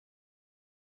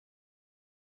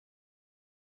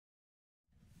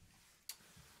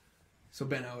So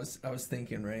Ben, I was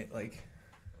thinking, right? Like,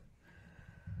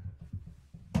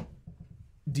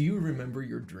 do you remember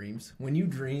your dreams? When you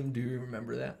dream, do you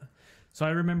remember that? So I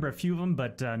remember a few of them,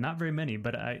 but not very many.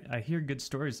 But I hear good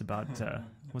stories about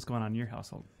what's going on in your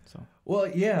household. So Well,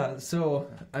 yeah. So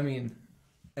I mean,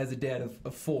 as a dad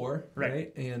of four,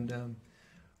 right? And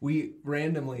we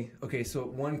randomly, okay, so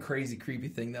one crazy, creepy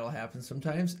thing that'll happen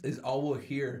sometimes is all we'll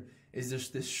hear is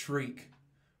just this shriek,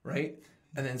 right?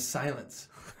 And then silence.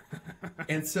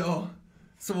 And so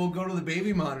we'll go to the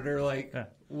baby monitor, like,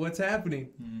 what's happening?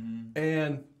 Mm-hmm.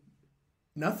 And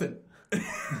nothing.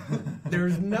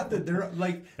 There's nothing.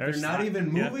 They're not even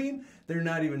moving. Yeah. They're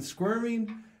not even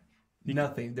squirming.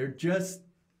 Nothing. They're just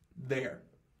there.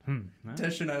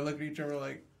 Tesh and I look at each other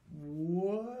like,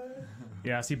 what?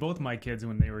 Yeah, see, both my kids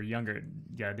when they were younger,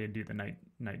 they'd do the night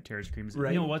terror screams.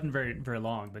 Right. It wasn't very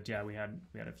long, but we had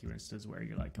a few instances where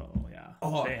you're like,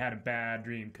 they had a bad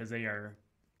dream because they are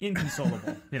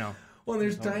inconsolable. Well,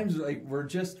 there's times like we're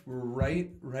right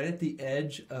at the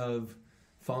edge of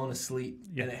falling asleep,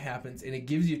 and it happens, and it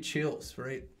gives you chills,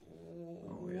 right?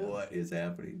 What is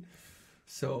happening?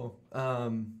 So,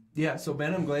 so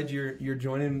Ben, I'm glad you're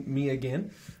joining me again.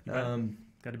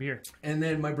 Got to be here. And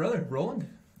then my brother, Roland.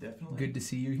 Definitely. Good to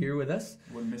see you here with us.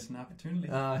 Wouldn't miss an opportunity.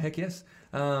 Heck yes.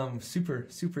 Super,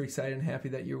 super excited and happy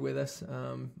that you're with us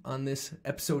on this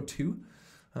episode 2.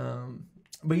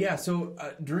 But yeah, so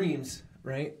dreams,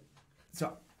 right?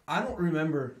 So I don't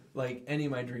remember like any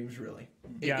of my dreams really.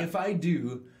 Yeah. If I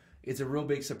do, it's a real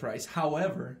big surprise.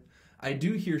 However, I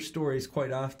do hear stories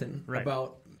quite often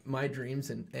about my dreams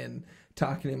and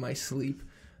talking in my sleep.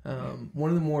 One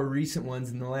of the more recent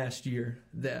ones in the last year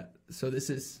so this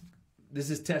is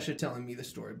Tesha telling me the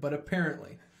story, but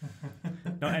apparently.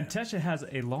 No, and Tesha has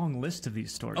a long list of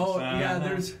these stories. Oh, yeah,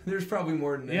 there's probably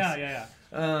more than this. Yeah.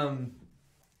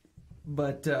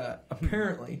 But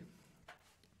apparently,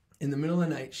 in the middle of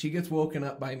the night, she gets woken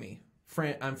up by me.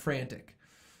 I'm frantic,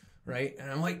 right? And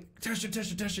I'm like,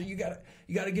 Tesha, you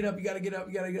gotta get up, you gotta get up.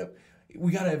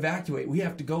 We gotta evacuate. We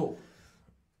have to go.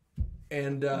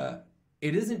 And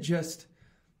it isn't just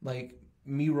like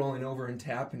me rolling over and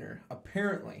tapping her.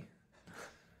 Apparently,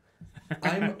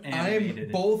 I'm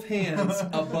both hands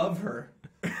above her.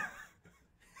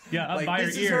 Yeah, up like, by her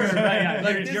this ears. Is her. Right,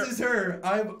 like this is her.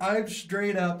 I'm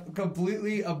straight up,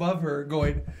 completely above her,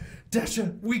 going,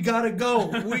 Tesha, we gotta go.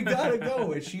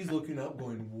 And she's looking up,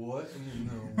 going, what?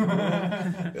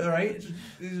 No. Right?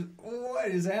 What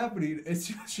is happening? And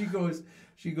she goes,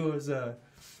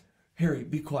 Harry,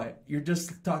 be quiet. You're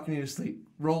just talking in your sleep.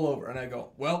 Roll over. And I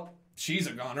go, well, she's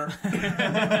a goner.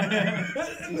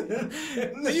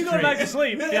 So you go back to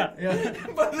sleep. Yeah.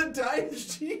 By the time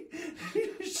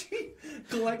she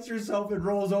collects herself and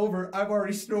rolls over, I'm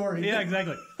already snoring. Yeah,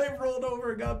 exactly. I rolled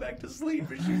over and got back to sleep.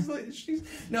 And she's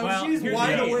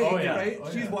wide awake, right?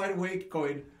 She's wide awake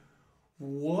going,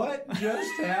 what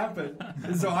just happened?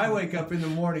 And so I wake up in the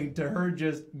morning to her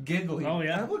just giggling. Oh,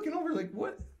 yeah. And I'm looking over like,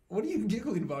 what are you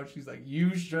giggling about? She's like,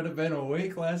 you should have been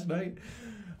awake last night.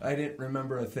 I didn't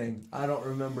remember a thing. I don't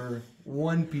remember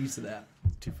one piece of that.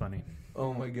 Too funny.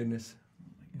 Oh my goodness.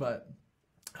 But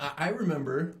I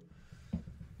remember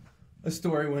a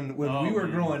story when we were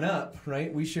growing up,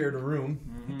 right? We shared a room,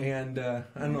 and I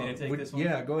don't know. Take this one?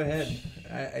 Yeah, go ahead.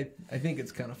 I think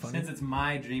it's kind of funny. Since it's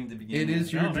my dream to begin with. It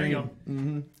is your dream.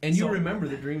 And you remember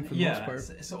the dream for the most part.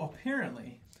 So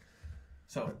apparently,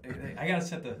 I got to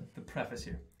set the preface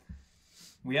here.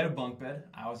 We had a bunk bed.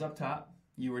 I was up top.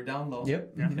 You were down low.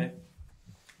 Yep. Okay.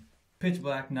 Pitch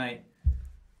black night.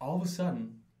 All of a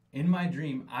sudden, in my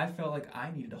dream, I felt like I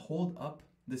needed to hold up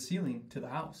the ceiling to the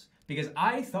house because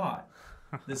I thought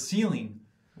the ceiling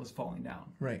was falling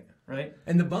down. Right. Right.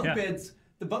 And the bunk beds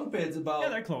about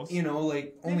they're close.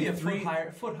 Like only maybe a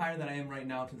foot higher than I am right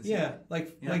now to the ceiling. Yeah,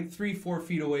 like 3-4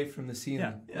 feet away from the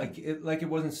ceiling. Yeah. Like it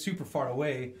wasn't super far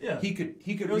away. Yeah. He could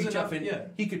reach up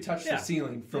and he could touch the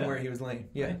ceiling from where he was laying.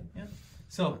 Yeah. Right? Yeah.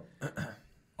 So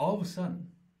all of a sudden,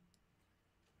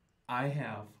 I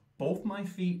have both my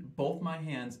feet, both my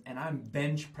hands, and I'm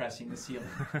bench pressing the ceiling.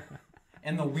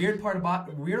 And the weird part about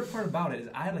it is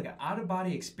I had like an out of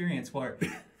body experience where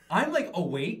I'm like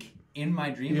awake in my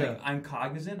dream, like I'm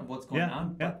cognizant of what's going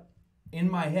on, but in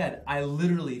my head, I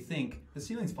literally think the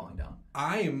ceiling's falling down.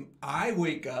 I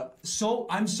wake up. So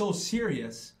I'm so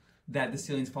serious that the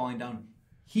ceiling's falling down.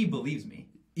 He believes me.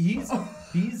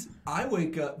 I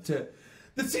wake up to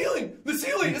the ceiling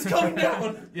is coming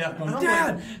down.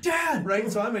 Dad,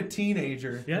 right? So I'm a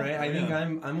teenager, right? I think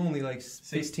I'm only like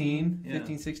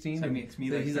 15, 16. So I mean, it's me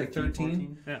like he's 13, like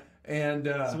 13. 14. And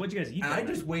so what'd you guys eat? I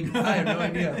just wake. I have no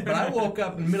idea, but I woke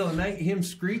up in the middle of the night, him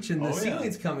screeching, the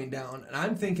ceiling's coming down, and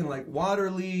I'm thinking like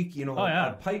water leak,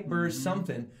 a pipe burst,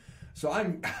 something. So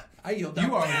I yelled out,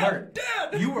 "You are alert,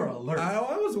 Dad!" You were alert.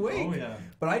 I was awake. Oh yeah.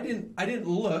 But I didn't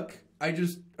look. I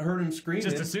just heard him screaming.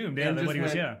 Just assumed, that what he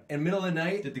was. Yeah. In middle of the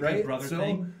night, did the right? good brother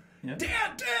thing? Yeah.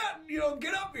 Dad,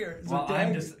 get up here. So well,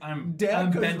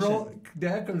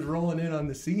 Dad comes rolling in on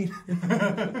the scene,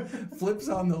 flips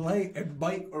on the light, and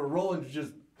bike or Roland's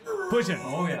just pushing.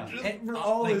 Oh yeah, for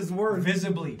all his words,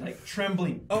 visibly like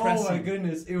trembling. Oh pressing. my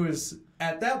goodness! It was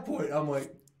at that point I'm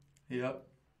like, yep.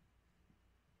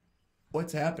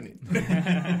 What's happening?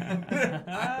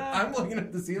 I'm looking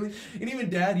at the ceiling, and even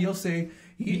Dad, he'll say,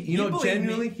 he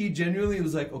genuinely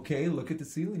was like, okay, look at the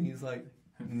ceiling. He's like,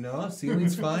 no,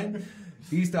 ceiling's fine.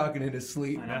 He's talking in his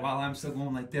sleep. I know, while I'm still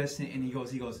going like this, and he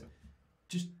goes,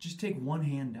 just take one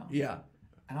hand down. Yeah.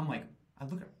 And I'm like, I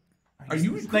look at, are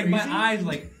you like crazy? my eyes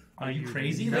like, are you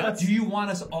crazy? Like, do you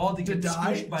want us all to get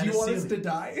die? By do you the want ceiling? us to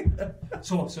die?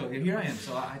 So here I am.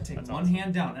 So I take one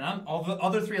hand down, and I'm all the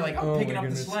other three like I'm picking up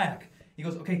the slack. He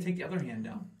goes, okay, take the other hand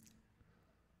down.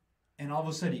 And all of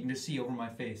a sudden, you can just see over my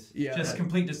face. Yeah. Just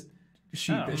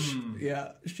sheepish.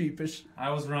 Yeah, sheepish. I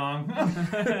was wrong.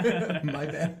 My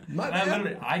bad.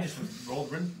 I just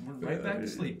rolled right back to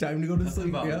sleep. Time to go to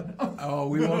sleep. Yeah. Oh,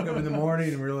 we woke up in the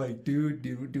morning and we were like,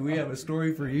 dude, do we have a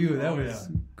story for you? That was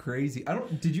crazy.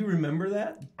 Did you remember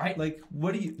that?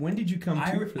 When did you come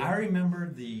to for that? I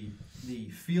remember the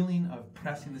feeling of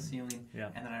pressing the ceiling. Yeah.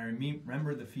 And then I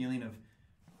remember the feeling of,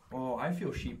 I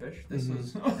feel sheepish. This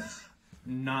is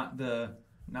not the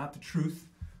truth.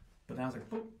 But then I was like,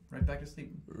 boop, right back to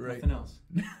sleep. Right. Nothing else.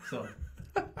 So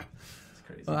it's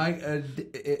crazy. Well,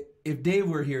 if Dave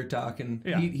were here talking,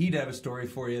 he'd have a story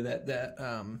for you that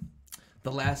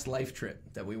the last life trip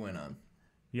that we went on.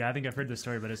 Yeah, I think I've heard this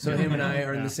story, but it's so him and I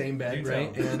are in the same bed,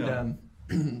 right?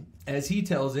 And as he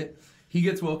tells it, he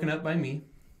gets woken up by me,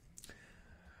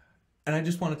 and I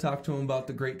just want to talk to him about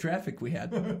the great traffic we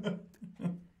had.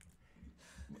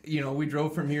 We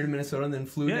drove from here to Minnesota and then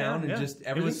flew down, and just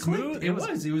everything was smooth.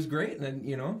 It was great. And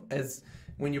then, as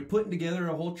when you're putting together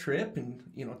a whole trip and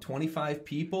 25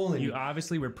 people, and you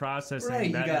obviously were processing. Right,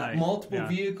 you got night. multiple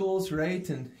vehicles, right,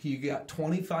 and you got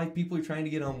 25 people you're trying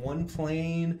to get on one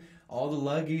plane, all the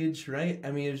luggage, right.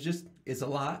 I mean, it's a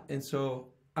lot, and so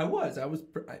I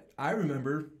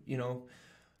remember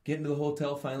getting to the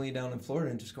hotel finally down in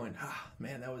Florida and just going,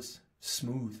 man, that was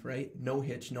smooth, right? No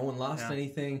hitch. No one lost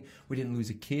anything. We didn't lose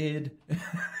a kid.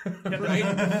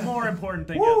 Right? More important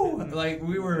thing. Woo! Like,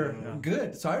 we were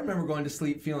good. So I remember going to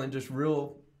sleep feeling just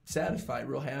real satisfied,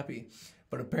 real happy.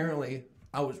 But apparently,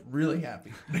 I was really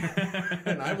happy.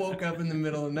 And I woke up in the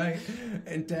middle of the night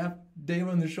and tapped Dave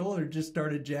on the shoulder, just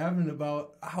started jabbing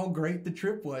about how great the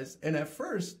trip was. And at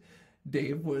first,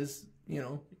 Dave was,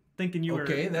 thinking you were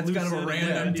okay, that's kind of a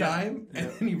random time. And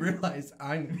then he realized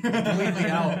I'm completely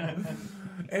out.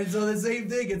 And so the same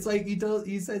thing, it's like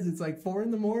he says it's like 4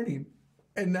 a.m.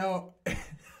 And now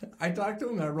I talk to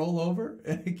him, I roll over,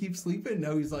 and he keeps sleeping.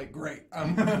 Now he's like, great.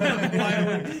 I'm wide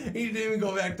awake. He didn't even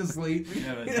go back to sleep.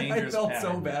 I felt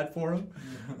so bad for him.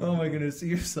 Oh my goodness.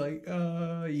 He was like,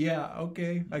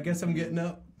 okay, I guess I'm getting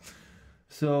up.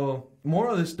 So,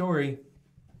 moral of the story,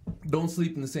 don't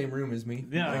sleep in the same room as me.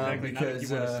 Yeah, exactly. Because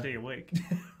you want to stay awake.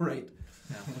 Right.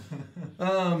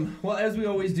 Well, as we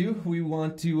always do, we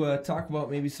want to talk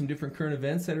about maybe some different current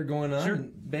events that are going on. Sure.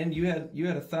 And Ben, you had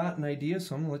a thought, an idea,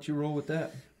 so I'm going to let you roll with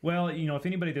that. Well, if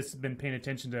anybody that's been paying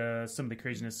attention to some of the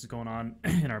craziness that's going on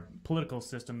in our political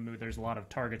system, there's a lot of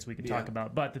targets we could talk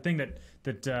about. But the thing that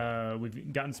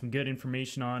we've gotten some good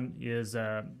information on is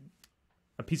a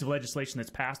piece of legislation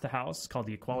that's passed the House called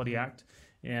the Equality Act.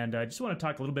 And I just want to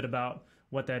talk a little bit about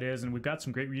what that is. And we've got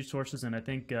some great resources, and I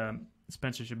think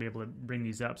Spencer should be able to bring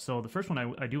these up. So the first one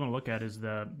I do want to look at is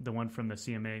the one from the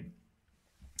CMA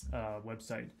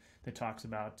website that talks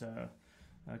about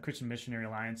Christian Missionary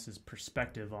Alliance's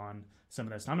perspective on some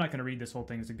of this. And I'm not going to read this whole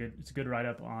thing. It's a good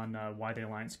write-up on why the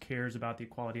Alliance cares about the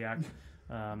Equality Act.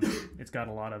 It's got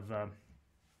a lot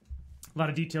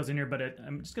of details in here, but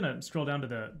I'm just going to scroll down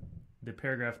to the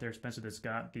paragraph there, Spencer, that's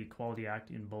got the Equality Act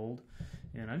in bold.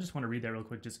 And I just want to read that real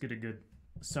quick, just get a good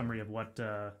summary of what,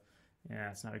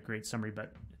 it's not a great summary,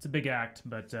 but it's a big act,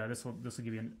 but this will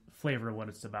give you a flavor of what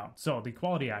it's about. So the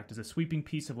Equality Act is a sweeping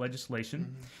piece of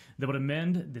legislation that would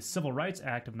amend the Civil Rights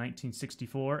Act of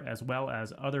 1964, as well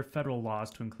as other federal laws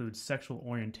to include sexual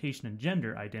orientation and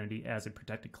gender identity as a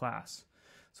protected class.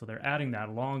 So they're adding that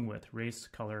along with race,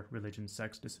 color, religion,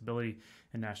 sex, disability,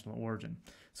 and national origin.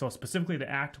 So specifically,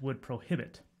 the act would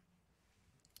prohibit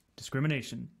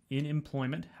discrimination in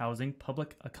employment, housing,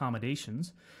 public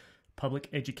accommodations, public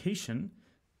education,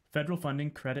 federal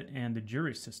funding, credit, and the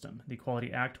jury system. The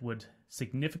Equality Act would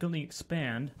significantly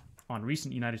expand on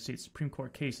recent United States Supreme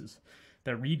Court cases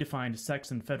that redefined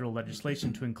sex in federal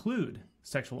legislation to include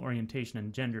sexual orientation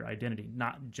and gender identity,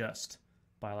 not just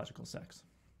biological sex.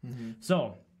 Mm-hmm.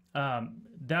 So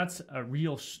that's a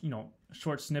real,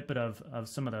 short snippet of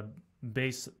some of the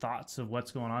base thoughts of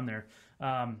what's going on there.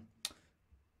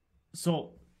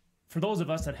 So for those of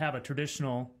us that have a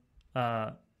traditional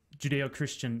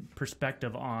Judeo-Christian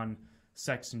perspective on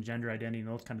sex and gender identity and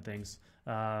those kind of things,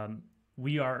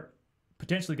 we are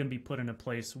potentially going to be put in a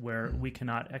place where we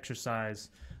cannot exercise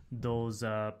those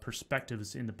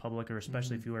perspectives in the public, or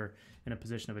especially if you are in a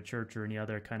position of a church or any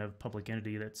other kind of public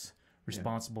entity that's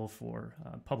responsible for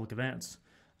public events,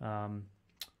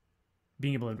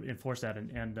 being able to enforce that.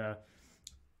 And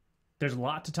there's a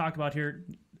lot to talk about here,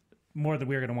 more than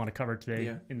we're going to want to cover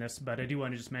today in this, but I do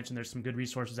want to just mention there's some good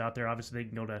resources out there. Obviously, they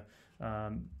can go to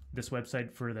this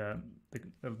website for the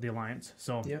Alliance.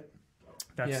 So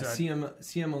that's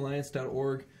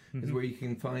cmalliance.org is where you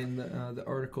can find the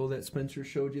article that Spencer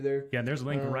showed you there. Yeah, there's a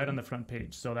link right on the front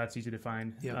page, so that's easy to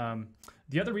find.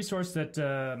 The other resource that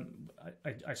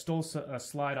I stole a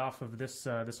slide off of this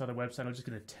other website. I'm just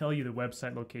going to tell you the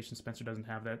website location. Spencer doesn't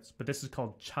have that, but this is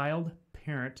called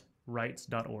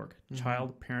childparentrights.org.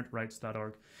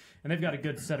 Childparentrights.org, and they've got a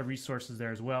good set of resources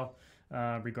there as well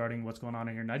regarding what's going on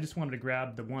in here. And I just wanted to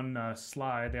grab the one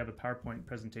slide. They have a PowerPoint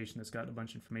presentation that's got a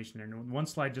bunch of information there. And one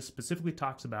slide just specifically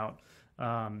talks about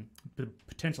the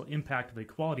potential impact of the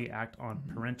Equality Act on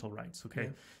parental rights,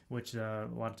 which a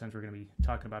lot of times we're going to be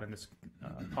talking about in this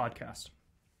podcast.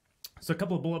 So a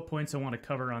couple of bullet points I want to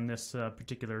cover on this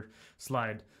particular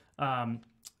slide.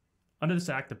 Under this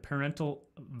act, the parental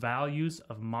values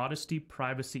of modesty,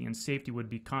 privacy, and safety would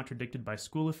be contradicted by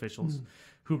school officials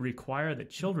who require that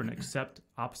children accept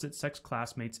opposite-sex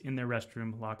classmates in their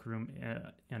restroom, locker room,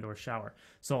 and or shower.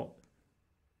 So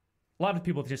a lot of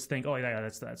people just think, oh, yeah,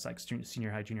 that's like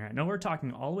senior high, junior high. No, we're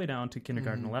talking all the way down to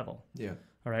kindergarten level. Yeah.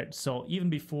 All right. So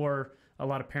even before a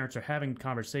lot of parents are having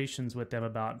conversations with them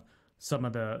about some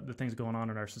of the things going on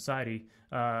in our society,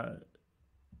 the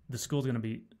school's going to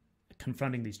be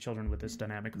confronting these children with this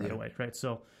dynamic right away, right?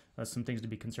 So some things to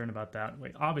be concerned about that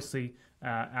way. Obviously,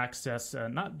 access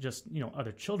not just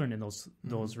other children in those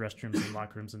restrooms and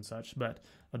locker rooms and such, but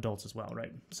adults as well,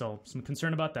 right? So some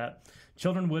concern about that.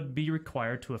 Children would be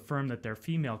required to affirm that their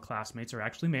female classmates are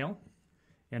actually male,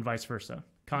 and vice versa,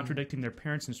 contradicting their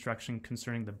parents' instruction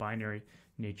concerning the binary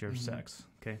nature of sex.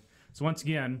 Okay, so once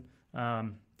again.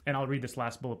 And I'll read this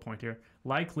last bullet point here.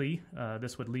 Likely,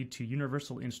 this would lead to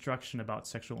universal instruction about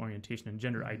sexual orientation and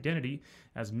gender identity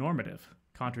as normative,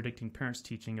 contradicting parents'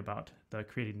 teaching about the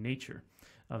created nature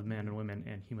of men and women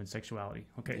and human sexuality.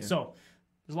 Okay, so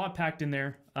there's a lot packed in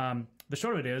there. The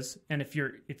short of it is, and if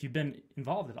you've been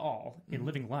involved at all in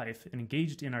living life and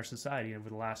engaged in our society over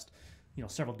the last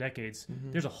several decades,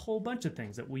 there's a whole bunch of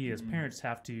things that we as parents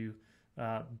have to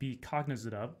be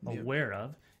cognizant of, aware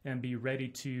of, and be ready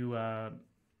to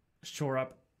shore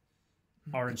up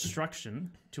our instruction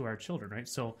to our children, right?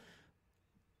 So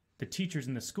the teachers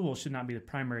in the school should not be the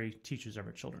primary teachers of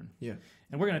our children. Yeah.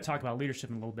 And we're going to talk about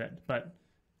leadership in a little bit, but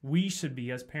we should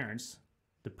be, as parents,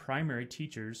 the primary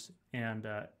teachers and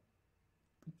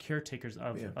caretakers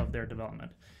of their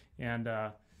development. And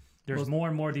there's more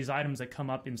and more of these items that come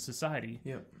up in society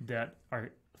that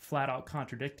are flat out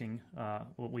contradicting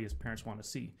what we as parents want to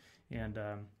see. And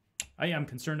I am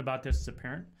concerned about this as a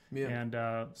parent. Yeah. And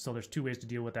so there's two ways to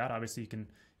deal with that. Obviously, you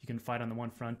can fight on the one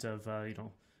front of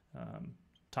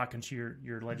talking to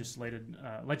your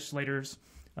legislators,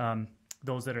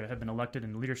 those that have been elected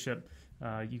in leadership.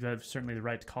 You have certainly the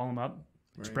right to call them up,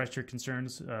 express your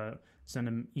concerns, send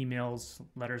them emails,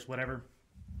 letters, whatever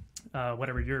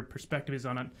your perspective is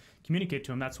on it. Communicate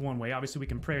to them. That's one way. Obviously, we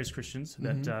can pray as Christians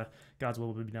that God's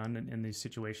will be done in these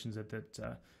situations.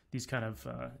 That these kind of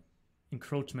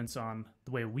encroachments on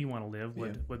the way we want to live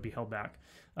would be held back.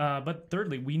 But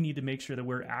thirdly, we need to make sure that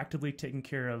we're actively taking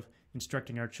care of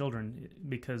instructing our children,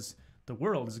 because the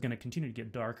world is going to continue to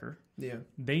get darker. Yeah.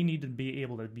 They need to be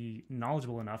able to be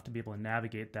knowledgeable enough to be able to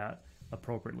navigate that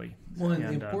appropriately. Well, and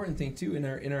the important thing too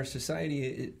in our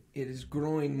society, it is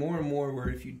growing more and more where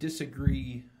if you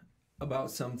disagree about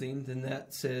something, then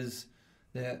that says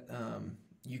that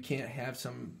you can't have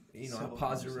some a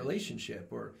positive relationship,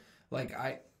 or like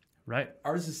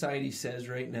our society says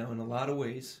right now in a lot of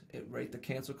ways, the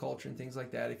cancel culture and things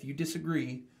like that, if you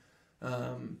disagree,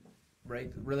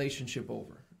 relationship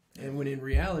over. And when in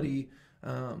reality,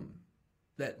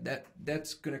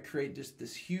 that's going to create just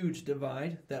this huge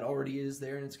divide that already is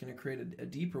there, and it's going to create a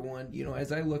deeper one. You know,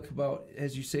 as I look about,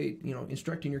 as you say, you know,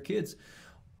 instructing your kids,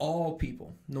 all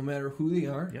people, no matter who they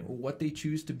are, or what they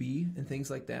choose to be, and things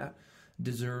like that,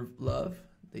 deserve love.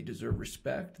 They deserve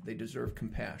respect. They deserve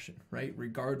compassion, right?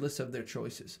 Regardless of their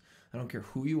choices. I don't care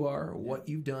who you are or what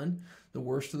you've done, the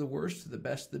worst of the worst, the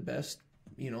best of the best,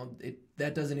 you know,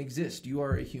 that doesn't exist. You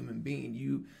are a human being.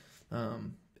 You,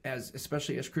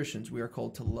 especially as Christians, we are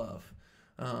called to love.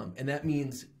 And that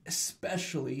means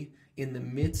especially in the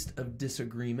midst of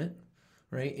disagreement,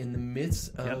 right? In the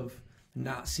midst of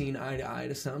not seeing eye to eye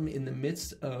to some, in the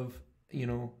midst of, you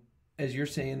know, as you're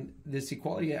saying, this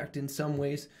Equality Act in some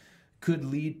ways could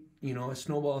lead, you know, a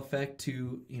snowball effect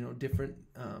to, you know, different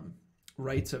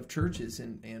rights of churches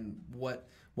and what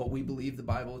we believe the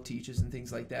Bible teaches and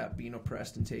things like that being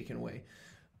oppressed and taken away.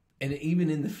 And even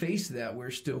in the face of that,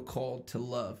 we're still called to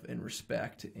love and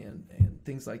respect and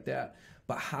things like that.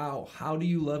 But how do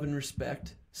you love and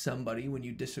respect somebody when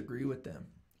you disagree with them?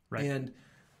 Right. And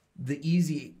the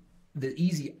easy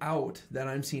out that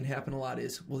I'm seeing happen a lot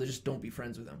is, well, just don't be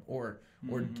friends with them, or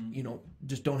you know,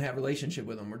 just don't have a relationship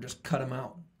with them, or just cut them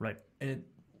out. Right. And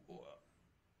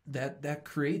that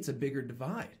creates a bigger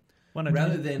divide.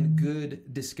 Rather than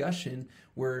good discussion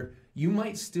where you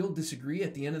might still disagree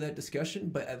at the end of that discussion,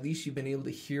 but at least you've been able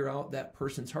to hear out that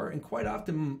person's heart. And quite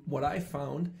often what I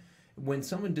found when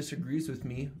someone disagrees with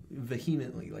me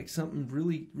vehemently, like something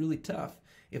really, really tough,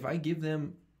 if I give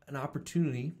them an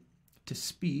opportunity to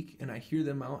speak and I hear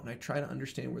them out and I try to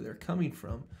understand where they're coming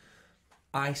from,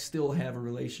 I still have a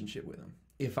relationship with them.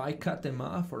 If I cut them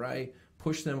off or I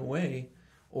push them away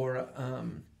or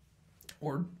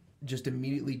just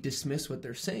immediately dismiss what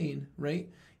they're saying, right?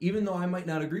 Even though I might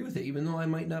not agree with it, even though I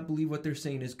might not believe what they're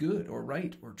saying is good or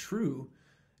right or true,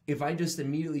 if I just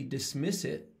immediately dismiss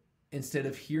it instead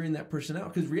of hearing that person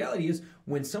out, because reality is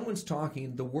when someone's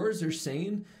talking, the words they're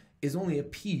saying is only a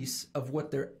piece of what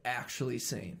they're actually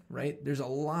saying, right? There's a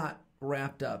lot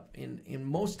wrapped up in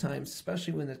most times,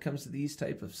 especially when it comes to these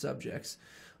type of subjects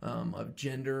of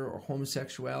gender or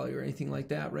homosexuality or anything like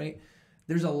that, right?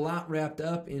 There's a lot wrapped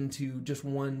up into just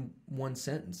one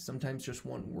sentence, sometimes just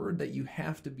one word that you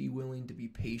have to be willing to be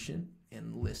patient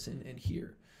and listen and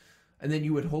hear. And then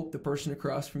you would hope the person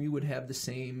across from you would have the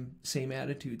same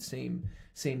attitude, same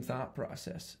thought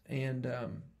process. And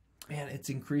man, it's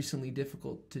increasingly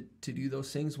difficult to do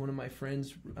those things. One of my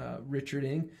friends, Richard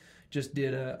Ng, just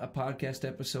did a podcast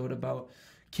episode about,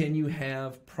 can you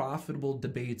have profitable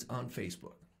debates on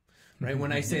Facebook? Right?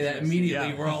 When I say that,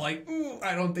 immediately we're all like, ooh,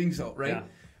 I don't think so, right? Yeah.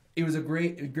 It was a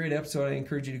great episode. I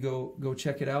encourage you to go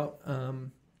check it out.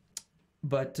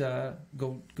 But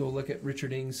go look at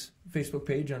Richard Ng's Facebook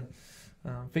page on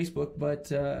Facebook.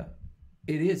 But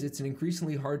it's an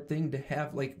increasingly hard thing to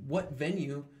have. Like, what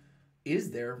venue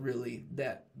is there really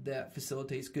that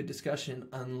facilitates good discussion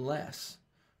unless,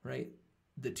 right,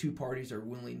 the two parties are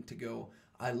willing to go,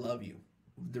 I love you.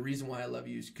 The reason why I love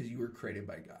you is because you were created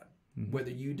by God. Mm-hmm.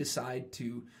 Whether you decide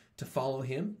to follow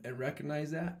him and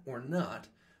recognize that or not,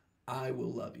 I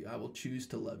will love you. I will choose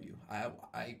to love you.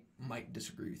 I might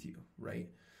disagree with you, right?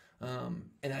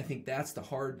 And I think that's the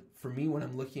hard for me when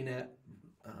I'm looking at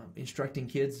instructing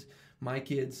kids, my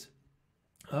kids,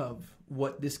 of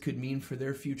what this could mean for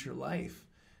their future life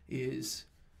is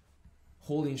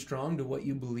holding strong to what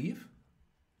you believe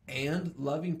and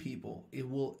loving people. It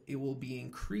will be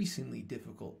increasingly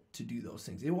difficult to do those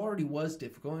things. It already was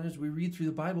difficult, and as we read through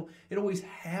the Bible, it always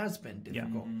has been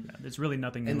difficult. Yeah, there's really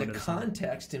nothing new. And the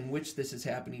context in which this is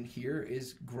happening here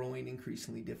is growing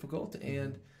increasingly difficult,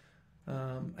 and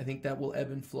I think that will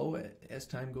ebb and flow as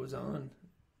time goes on.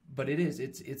 But it is.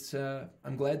 It's.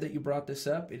 I'm glad that you brought this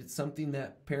up. It's something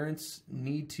that parents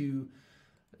need to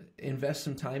invest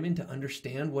some time in to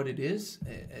understand what it is.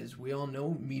 As we all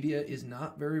know, media is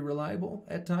not very reliable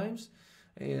at times.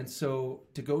 And so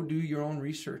to go do your own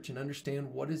research and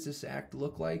understand, what does this act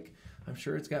look like? I'm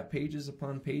sure it's got pages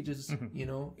upon pages,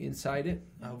 inside it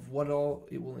of what all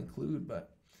it will include.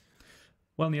 But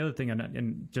well, and the other thing,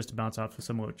 and just to bounce off of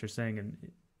some of what you're saying, and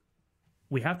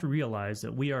we have to realize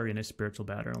that we are in a spiritual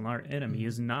battle, and our enemy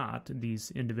is not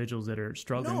these individuals that are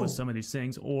struggling with some of these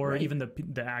things, or even the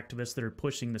activists that are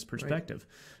pushing this perspective.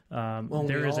 We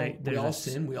all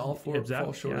sin. We all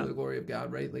fall short of the glory of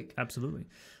God, right? Like, absolutely.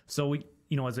 So we,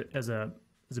 as a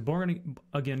born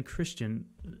again Christian,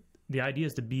 the idea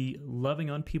is to be loving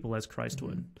on people as Christ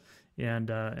would. And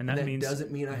that means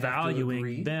doesn't mean I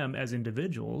valuing them as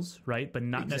individuals, right? But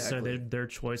not necessarily their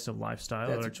choice of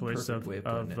lifestyle or their choice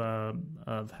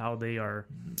of how they are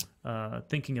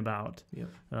thinking about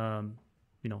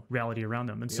reality around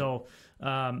them. And so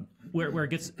where it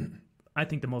gets I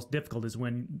think the most difficult is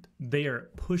when they are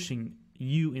pushing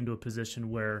you into a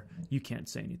position where you can't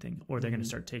say anything, or they're going to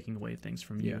start taking away things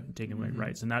from you, and taking away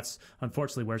rights, and that's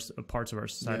unfortunately where parts of our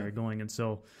society are going. And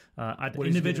so, at the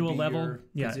individual level,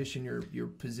 your position,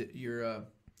 your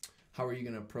how are you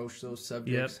going to approach those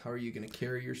subjects? How are you going to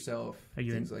carry yourself? Are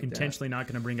you intentionally not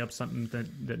going to bring up something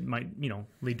that might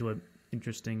lead to an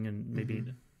interesting and maybe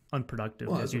unproductive,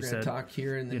 as you said. Talk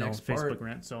here in the next Facebook part.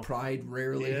 rant. So pride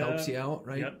rarely helps you out,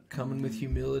 right? Coming with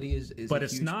humility is but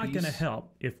it's not going to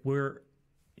help if we're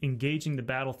engaging the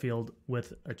battlefield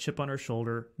with a chip on our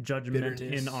shoulder, judgment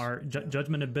bitterness. In our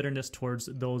judgment and bitterness towards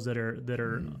those that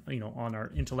are on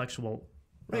our intellectual.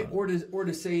 Right, or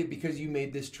to say because you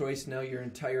made this choice, now your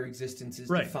entire existence is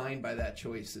defined by that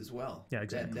choice as well. Yeah,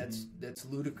 exactly. That's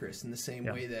ludicrous in the same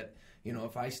way that,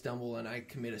 if I stumble and I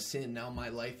commit a sin, now my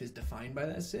life is defined by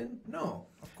that sin? No,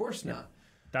 of course not.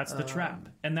 That's the trap.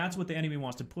 And that's what the enemy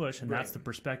wants to push, and that's the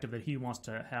perspective that he wants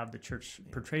to have the church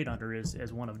portrayed under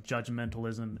as one of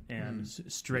judgmentalism and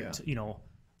strict,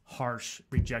 harsh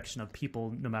rejection of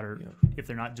people, no matter if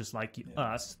they're not just like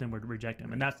us, then we're rejecting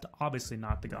them. And that's obviously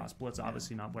not the gospel. It's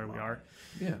obviously not where we are.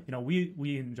 Yeah.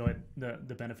 We enjoy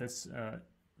the benefits,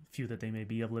 few that they may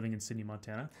be, of living in Sydney,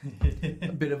 Montana.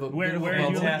 a bit of a where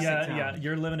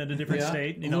you're living in a different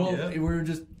state. We were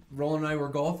just Roland and I were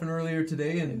golfing earlier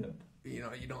today, and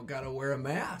you don't got to wear a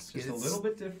mask. It's a little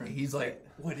bit different. He's like,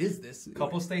 what is this? A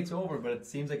couple states over, but it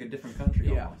seems like a different country.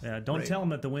 Almost. Yeah. Don't tell them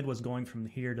that the wind was going from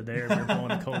here to there. They're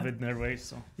blowing COVID in their way.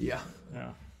 So yeah.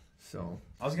 So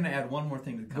I was going to add one more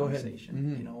thing to the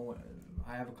conversation.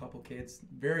 I have a couple kids,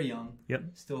 very young. Yep.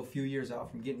 Still a few years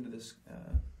out from getting to this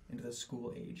into the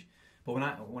school age. But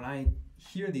when I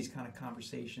hear these kind of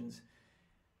conversations,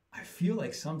 I feel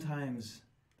like sometimes,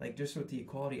 like just with the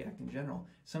Equality Act in general,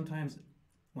 sometimes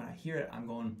when I hear it, I'm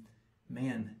going,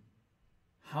 man,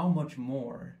 how much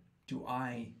more do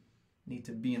I need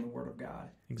to be in the Word of God?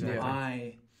 Exactly. Do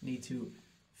I need to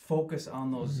focus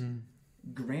on those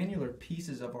granular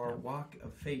pieces of our walk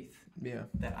of faith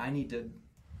that I need to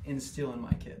instill in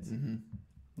my kids?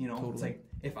 Totally. It's like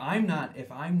if I'm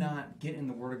not getting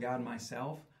the Word of God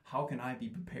myself, how can I be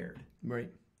prepared? Right.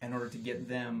 In order to get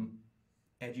them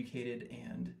educated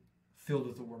and filled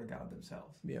with the Word of God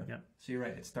themselves. Yeah. So you're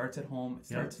right. It starts at home. It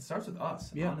starts with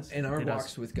us. Yeah. Honestly. And our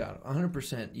walks with God,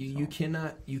 100%.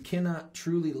 You cannot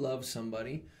truly love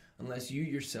somebody unless you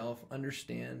yourself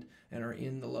understand and are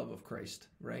in the love of Christ,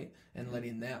 right? And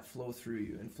letting that flow through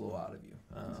you and flow out of you.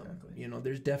 Exactly.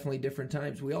 There's definitely different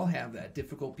times. We all have that.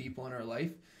 Difficult people in our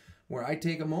life where I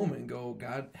take a moment and go,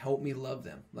 God, help me love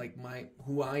them. Like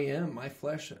who I am, my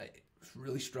flesh,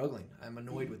 really struggling. I'm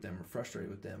annoyed with them or frustrated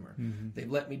with them, or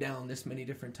they've let me down this many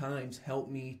different times. Help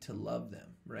me to love them,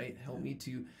 right? Help me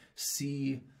to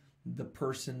see the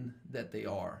person that they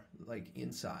are, like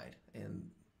inside, and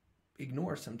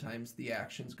ignore sometimes the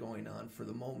actions going on for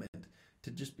the moment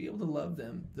to just be able to love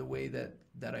them the way that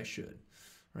I should,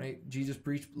 right? Jesus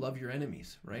preached, love your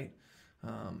enemies, right?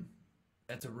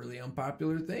 That's a really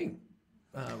unpopular thing.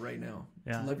 Right now,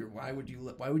 to love why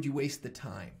would you waste the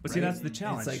time? But see, that's the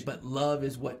challenge. It's like, but love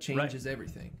is what changes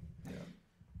everything. Yeah.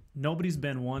 Nobody's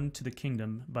been won to the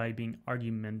kingdom by being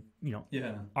argued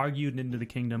into the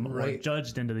kingdom or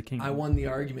judged into the kingdom. I won the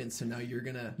argument, so now you're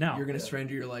gonna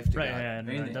surrender your life to God. Yeah,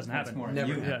 no, it doesn't happen.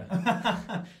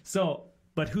 Never. So,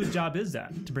 but whose job is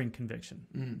that to bring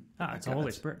conviction? It's the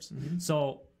Holy Spirit's.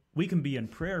 So we can be in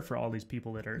prayer for all these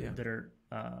people that are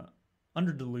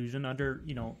under delusion, under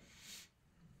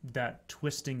that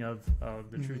twisting of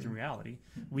the truth and reality.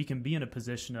 We can be in a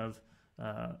position of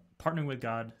partnering with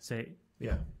God, say,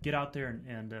 get out there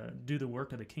and do the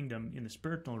work of the kingdom in the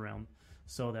spiritual realm,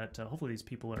 so that hopefully these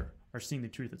people are seeing the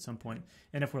truth at some point.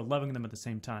 And if we're loving them at the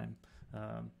same time,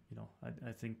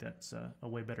 I think that's a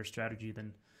way better strategy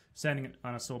than standing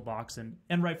on a soapbox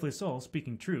and rightfully so,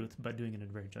 speaking truth, but doing it in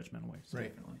a very judgmental way. So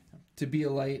right. Definitely. To be a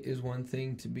light is one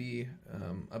thing. To be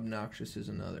obnoxious is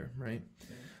another. Right.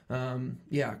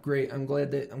 Great. I'm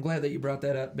glad that you brought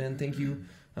that up, Ben. Thank you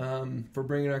for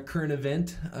bringing our current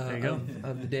event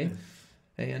of the day.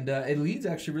 And it leads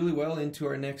actually really well into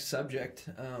our next subject.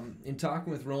 In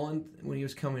talking with Roland when he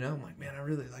was coming out, I'm like, man, I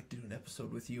really like to do an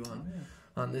episode with you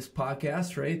on this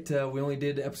podcast, right? We only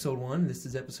did episode 1. This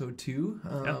is episode 2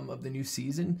 of the new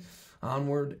season,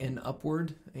 Onward and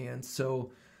Upward. And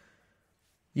so,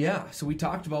 so we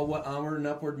talked about what onward and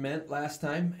upward meant last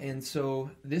time. And so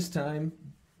this time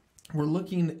we're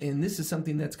looking, and this is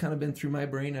something that's kind of been through my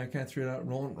brain. I kind of threw it out.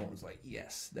 Roland's like,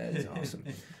 yes, that is awesome.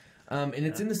 And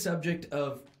it's in the subject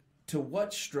of, to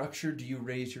what structure do you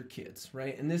raise your kids,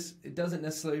 right? And it doesn't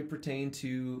necessarily pertain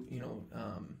to,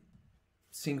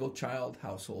 single child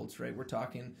households, right? We're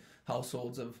talking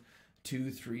households of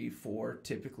 2, 3, 4,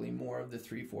 typically more of the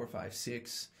 3, 4, 5,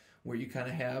 6, where you kind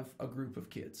of have a group of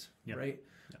kids, right?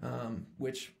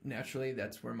 Which naturally,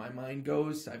 that's where my mind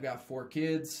goes. I've got 4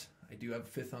 kids. I do have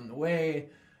a 5th on the way.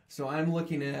 So I'm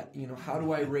looking at, how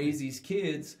do I raise these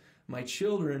kids, my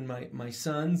children, my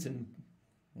sons, and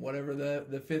whatever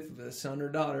the 5th, the son or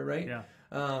daughter, right? Yeah.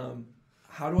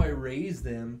 How do I raise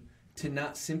them to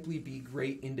not simply be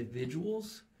great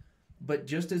individuals, but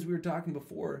just as we were talking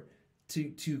before,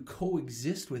 to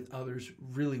coexist with others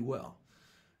really well,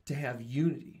 to have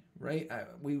unity, right?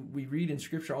 We read in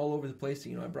Scripture all over the place.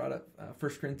 I brought up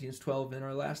 1 Corinthians 12 in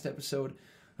our last episode.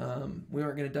 We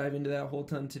aren't going to dive into that a whole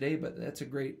ton today, but that's a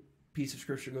great piece of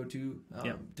Scripture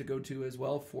to go to as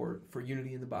well for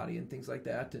unity in the body and things like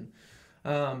that.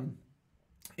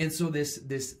 And so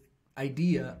this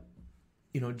idea,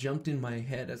 jumped in my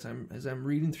head as I'm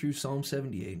reading through Psalm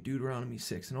 78, Deuteronomy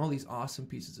 6, and all these awesome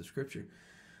pieces of Scripture.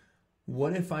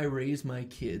 What if I raise my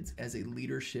kids as a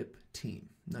leadership team?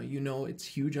 Now, it's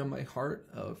huge on my heart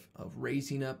of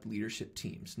raising up leadership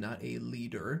teams, not a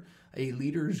leader. A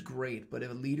leader is great, but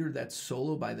a leader that's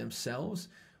solo by themselves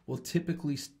will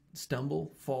typically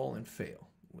stumble, fall, and fail.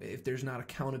 If there's not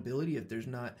accountability, if there's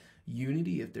not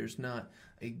unity, if there's not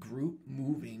a group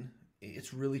moving,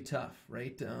 it's really tough,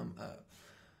 right?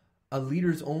 If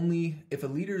a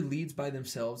leader leads by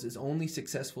themselves, is only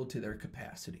successful to their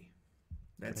capacity.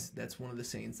 That's one of the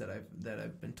sayings that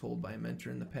I've been told by a mentor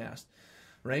in the past,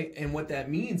 right? And what that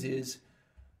means is,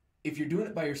 if you're doing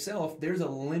it by yourself, there's a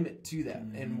limit to that,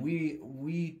 and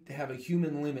we have a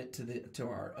human limit to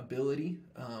our ability.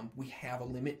 We have a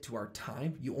limit to our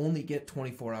time. You only get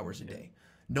 24 hours a day.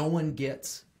 No one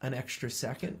gets an extra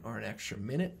second or an extra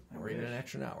minute or even an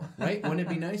extra hour, right? Wouldn't it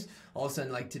be nice? All of a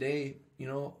sudden, like today,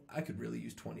 I could really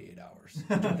use 28 hours.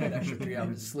 Get that extra 3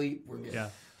 hours of sleep. We're good. Yeah.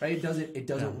 Right? It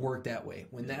doesn't work that way.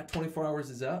 When that 24 hours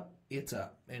is up, it's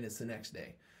up, and it's the next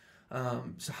day.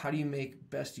 So how do you make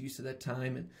best use of that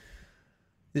time? And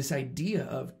this idea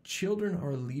of children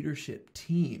are a leadership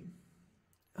team.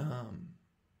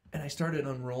 And I started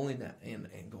unrolling that and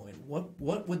going,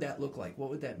 what would that look like? What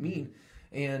would that mean?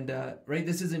 And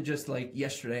this isn't just like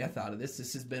yesterday I thought of this.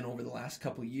 This has been over the last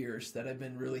couple of years that I've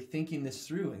been really thinking this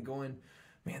through and going,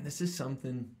 man, this is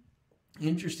something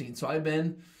interesting. So I've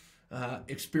been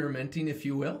experimenting, if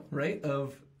you will, right,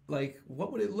 of like,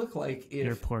 what would it look like if...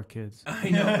 Your poor kids. I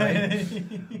know,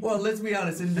 right? Well, let's be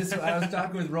honest. I was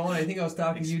talking with Roland. I think I was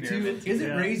talking to you too.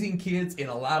 Isn't raising kids in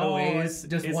a lot of ways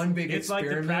just one big experiment?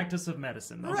 It's like the practice of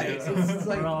medicine. Right. It's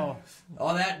like,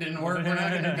 that didn't work. We're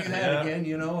not going to do that again.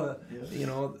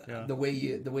 The way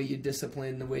you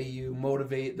discipline, the way you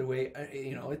motivate, the way,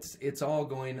 it's all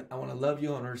going, I want to love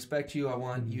you, I want to respect you, I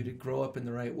want you to grow up in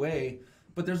the right way.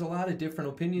 But there's a lot of different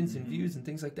opinions and views and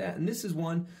things like that. And this is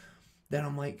one that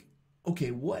I'm like,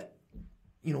 okay, what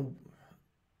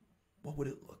would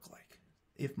it look like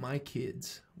if my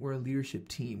kids were a leadership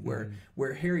team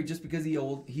where Harry, just because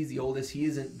he's the oldest, he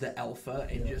isn't the alpha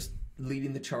and just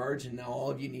leading the charge, and now all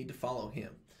of you need to follow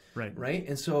him, right?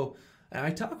 And so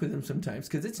I talk with him sometimes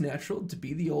because it's natural to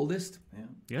be the oldest.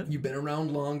 Yeah, you've been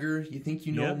around longer, you think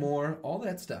you know more, all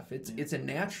that stuff. It's a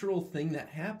natural thing that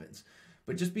happens.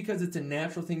 But just because it's a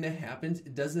natural thing that happens,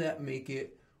 does that make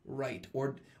it right?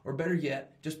 Or better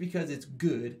yet, just because it's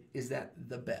good, is that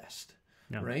the best?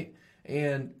 No. Right?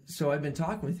 And so I've been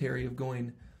talking with Harry of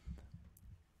going,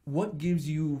 what gives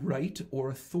you right or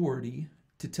authority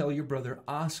to tell your brother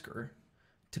Oscar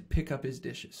to pick up his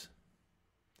dishes?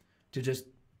 To just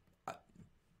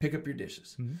pick up your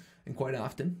dishes. Mm-hmm. And quite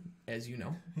often, as you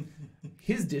know,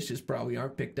 his dishes probably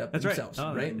aren't picked up themselves,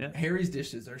 right? Yeah. Harry's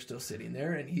dishes are still sitting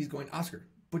there, and he's going, Oscar,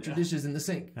 put your dishes in the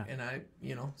sink. Yeah. And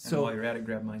so and while you're at it,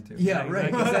 grab mine too. Yeah, right,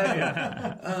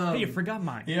 exactly. Hey, you forgot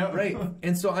mine. Yeah, right.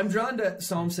 And so I'm drawn to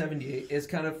Psalm 78 as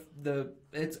kind of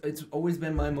it's always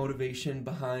been my motivation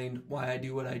behind why I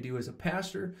do what I do as a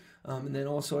pastor, and then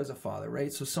also as a father,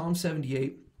 right? So Psalm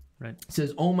 78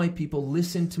 says, "O my people,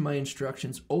 listen to my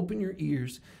instructions. Open your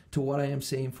ears to what I am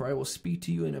saying, for I will speak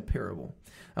to you in a parable.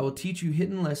 I will teach you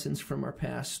hidden lessons from our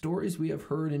past, stories we have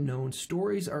heard and known,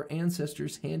 stories our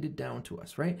ancestors handed down to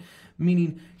us," right?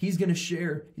 Meaning he's going to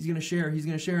share,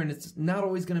 and it's not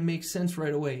always going to make sense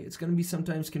right away. It's going to be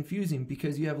sometimes confusing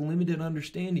because you have limited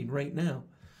understanding right now,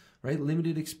 right?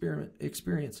 Limited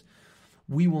experience.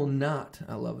 We will not,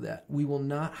 I love that, we will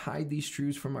not hide these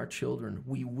truths from our children.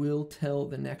 We will tell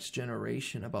the next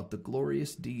generation about the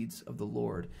glorious deeds of the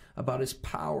Lord, about his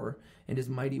power and his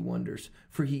mighty wonders.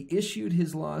 For he issued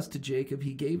his laws to Jacob,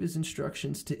 he gave his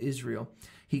instructions to Israel.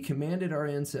 He commanded our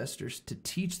ancestors to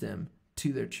teach them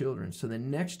to their children, so the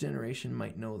next generation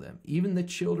might know them, even the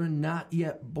children not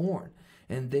yet born,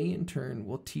 and they in turn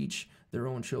will teach their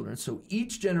own children. So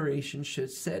each generation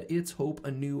should set its hope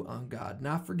anew on God,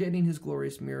 not forgetting his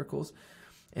glorious miracles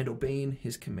and obeying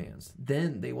his commands.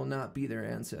 Then they will not be their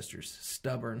ancestors,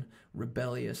 stubborn,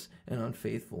 rebellious, and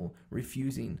unfaithful,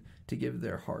 refusing to give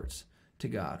their hearts to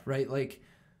God, right? Like,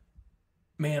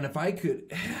 man, if I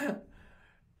could,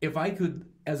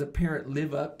 as a parent,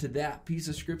 live up to that piece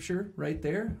of scripture right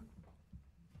there,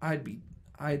 I'd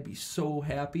be so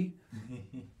happy.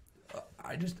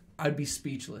 I'd be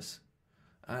speechless.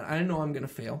 I know I'm going to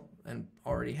fail and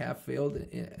already have failed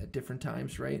at different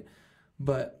times, right?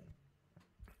 But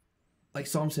like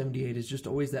Psalm 78 is just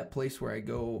always that place where I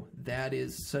go, that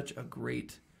is such a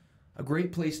great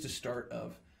place to start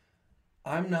of,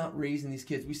 I'm not raising these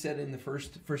kids. We said in the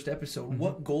first episode,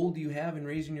 what goal do you have in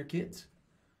raising your kids?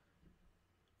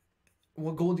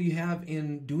 What goal do you have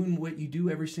in doing what you do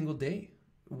every single day?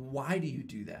 Why do you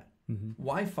do that?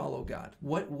 Why follow God?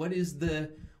 What is the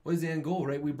end goal,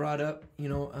 right? We brought up,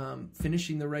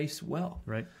 finishing the race well.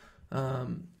 Right.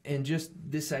 And just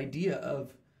this idea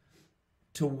of,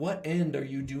 to what end are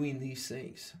you doing these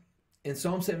things? And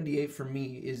Psalm 78 for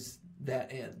me is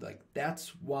that end. Like,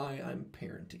 that's why I'm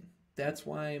parenting. That's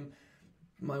why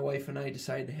my wife and I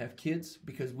decided to have kids,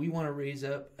 because we want to raise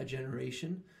up a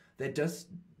generation that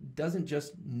doesn't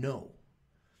just know,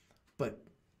 but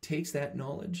takes that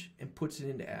knowledge and puts it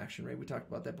into action, right? We talked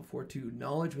about that before too.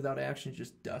 Knowledge without action is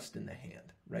just dust in the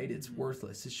hand, right? It's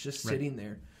worthless. It's just sitting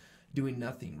there doing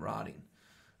nothing, rotting.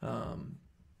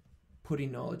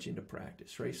 Putting knowledge into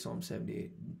practice, right? Psalm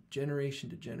 78, generation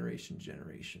to generation to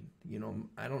generation.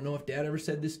 I don't know if Dad ever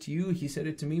said this to you. He said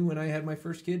it to me when I had my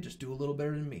first kid. Just do a little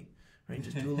better than me, right?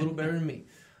 Just do a little better than me.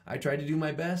 I tried to do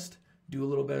my best, do a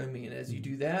little better than me. And as you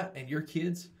do that, and your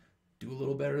kids do a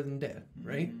little better than Dad,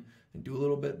 right? And do a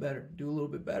little bit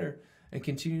better, and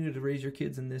continue to raise your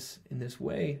kids in this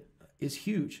way is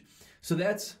huge. So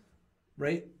that's,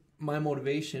 right, my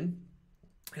motivation.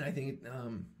 And I think,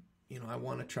 I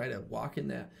want to try to walk in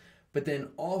that. But then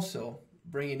also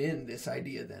bringing in this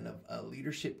idea then of a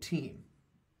leadership team,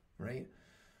 right?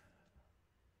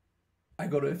 I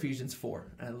go to Ephesians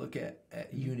 4 and I look at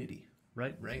unity.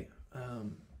 Right.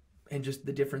 And just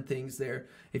the different things there.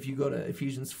 If you go to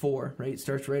Ephesians 4, right, it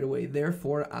starts right away.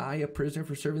 Therefore, I, a prisoner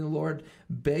for serving the Lord,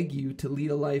 beg you to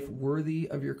lead a life worthy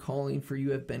of your calling, for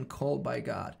you have been called by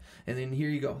God. And then here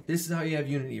you go. This is how you have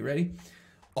unity. Ready?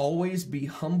 Always be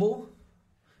humble.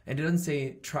 And it doesn't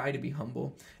say try to be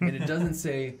humble. And it doesn't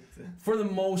say, for the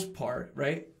most part,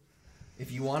 right?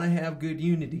 If you want to have good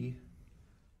unity,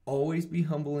 always be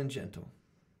humble and gentle.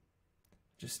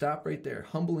 Just stop right there.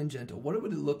 Humble and gentle. What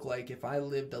would it look like if I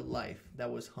lived a life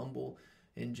that was humble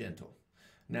and gentle?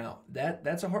 Now,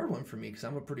 that's a hard one for me because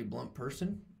I'm a pretty blunt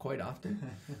person quite often.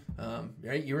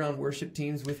 Right? You're on worship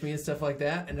teams with me and stuff like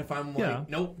that. And if I'm like,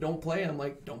 nope, don't play, I'm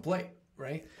like, don't play,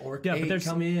 right? Or, hey,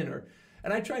 come in.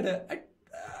 And I try to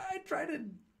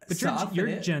But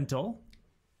you're gentle.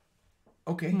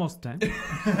 Okay. Most of the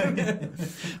time.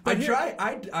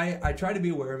 I try to be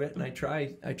aware of it, and I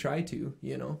try to,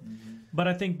 But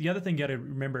I think the other thing you got to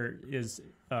remember is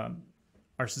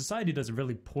our society does a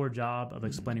really poor job of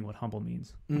explaining what humble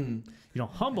means.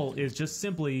 Humble is just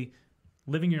simply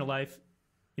living your life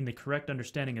in the correct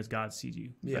understanding as God sees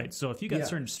you, right? So if you got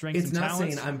certain strengths and talents,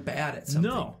 it's not saying I'm bad at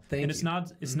something. No,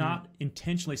 it's not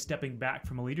intentionally stepping back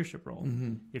from a leadership role.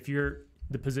 If you're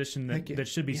the position that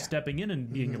should be stepping in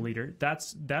and being a leader,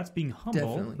 that's being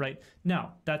humble. Definitely. Right?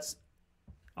 Now, that's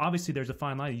obviously there's a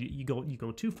fine line. You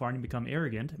go too far and you become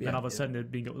arrogant, and all of a sudden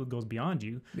it goes beyond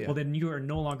you. Well, then you are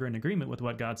no longer in agreement with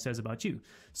what God says about you.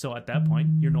 So at that point,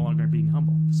 you're no longer being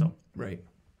humble. So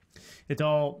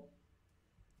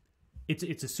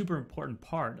it's a super important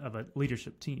part of a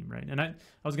leadership team, right? And I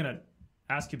was going to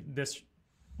ask you this,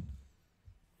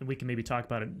 and we can maybe talk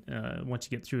about it once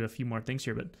you get through a few more things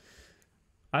here, but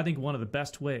I think one of the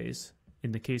best ways,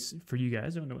 in the case for you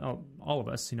guys, all of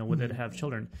us, that have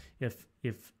children, if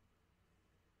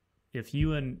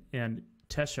you and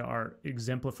Tesha are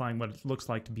exemplifying what it looks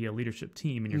like to be a leadership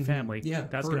team in your family,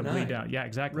 that's going to bleed down. Yeah,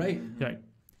 exactly. Right. Yeah,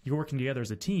 you're working together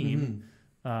as a team.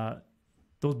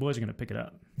 Those boys are going to pick it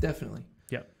up. Definitely.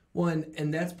 Yeah. Well,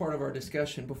 and that's part of our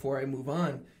discussion before I move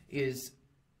on is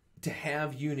to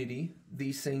have unity,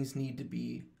 these things need to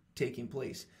be taking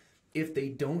place. If they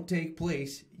don't take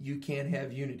place, you can't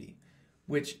have unity,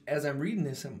 which as I'm reading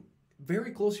this, I'm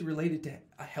very closely related to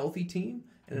a healthy team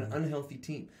and an unhealthy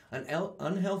team. An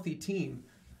unhealthy team,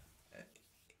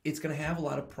 it's going to have a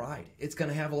lot of pride. It's going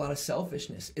to have a lot of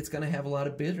selfishness. It's going to have a lot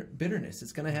of bitterness.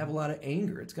 It's going to have a lot of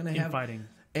anger. It's going to have fighting,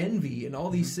 envy, and all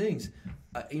these things.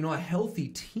 A healthy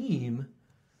team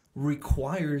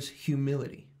requires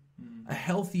humility. A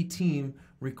healthy team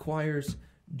requires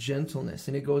gentleness.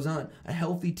 And it goes on. A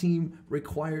healthy team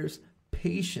requires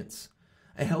patience.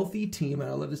 A healthy team, and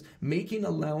I love this, making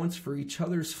allowance for each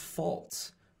other's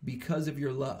faults because of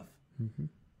your love. Mm-hmm.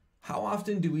 How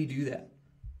often do we do that?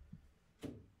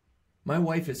 My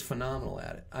wife is phenomenal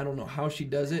at it. I don't know how she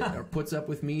does it or puts up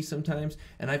with me sometimes.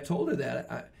 And I've told her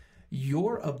that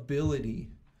your ability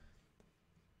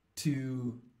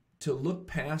to look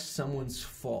past someone's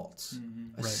faults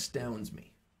astounds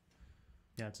me.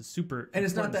 Yeah, it's a super. And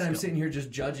it's not that I'm sitting here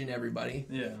just judging everybody.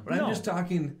 Yeah. But I'm just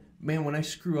talking, man, when I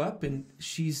screw up and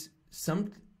she's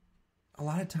a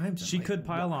lot of times she could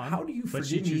pile on. How do you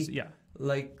forgive me? Yeah.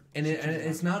 Like, and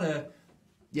it's not a,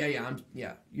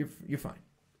 you're fine.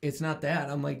 It's not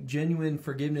that. I'm like genuine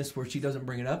forgiveness where she doesn't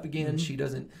bring it up again. Mm-hmm. She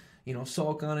doesn't,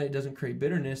 sulk on it. It doesn't create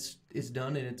bitterness. It's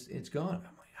done and it's gone.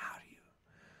 I'm like, how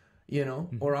do you,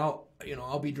 mm-hmm. Or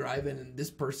I'll be driving and this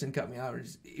person cut me out or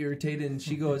is irritated and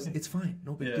she goes, it's fine.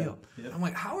 No big deal. Yep. I'm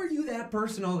like, how are you that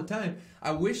person all the time?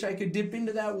 I wish I could dip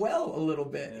into that well a little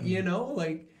bit,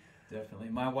 like. Definitely.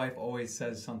 My wife always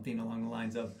says something along the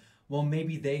lines of, well,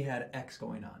 maybe they had X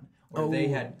going on. Or they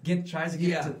had, tries to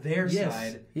get to their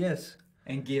side. Yes.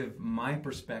 And give my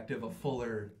perspective a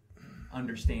fuller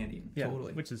understanding. Yeah,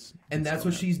 totally. And that's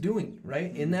what she's doing,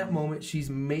 right? Mm-hmm. In that moment, she's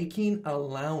making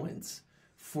allowance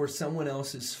for someone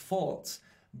else's faults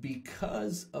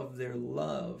because of their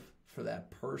love for that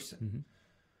person. Mm-hmm.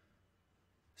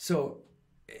 So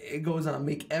it goes on.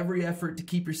 Make every effort to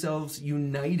keep yourselves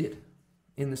united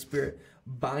in the Spirit,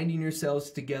 binding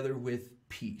yourselves together with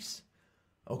peace.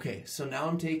 Okay, so now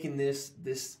I'm taking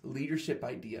this leadership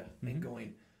idea and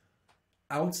going,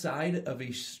 outside of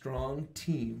a strong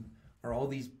team are all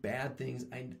these bad things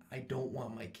I don't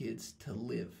want my kids to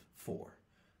live for.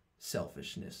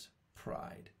 Selfishness,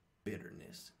 pride,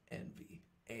 bitterness, envy,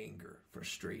 anger,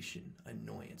 frustration,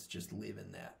 annoyance. Just live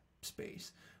in that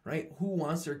space, right? Who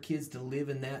wants their kids to live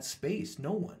in that space?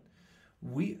 No one.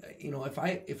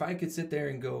 If I could sit there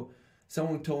and go,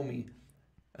 someone told me,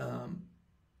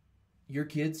 your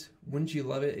kids, wouldn't you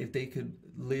love it if they could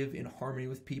live in harmony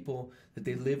with people, that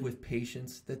they live with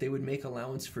patience, that they would make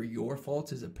allowance for your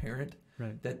faults as a parent,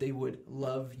 right. That they would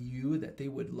love you, that they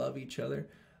would love each other?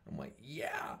 I'm like,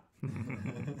 yeah,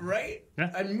 right?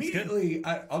 Yeah, immediately,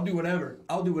 I'll do whatever.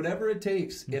 I'll do whatever it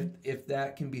takes if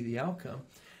that can be the outcome.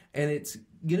 And it's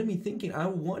getting me thinking, I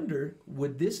wonder,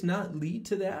 would this not lead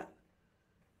to that?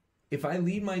 If I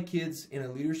lead my kids in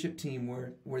a leadership team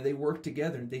where they work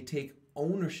together, they take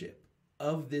ownership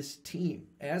of this team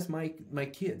as my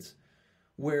kids,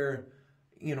 where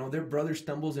their brother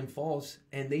stumbles and falls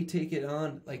and they take it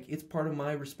on like it's part of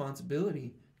my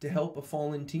responsibility to help a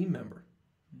fallen team member,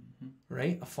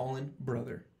 right? A fallen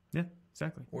brother,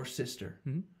 exactly, or sister,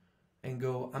 and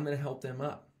go, I'm going to help them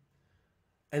up.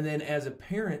 And then as a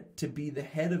parent, to be the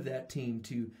head of that team,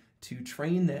 to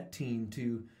train that team,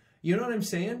 to, you know what I'm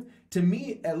saying? To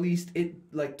me, at least, it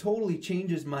like totally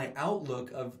changes my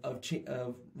outlook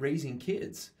of raising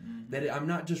kids. Mm-hmm. That I'm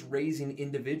not just raising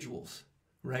individuals,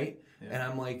 right? Yeah. And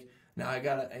I'm like, now I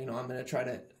gotta, I'm gonna try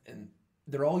to, and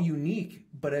they're all unique,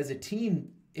 but as a team,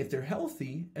 if they're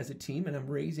healthy as a team, and I'm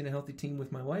raising a healthy team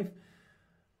with my wife,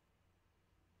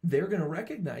 they're gonna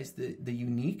recognize the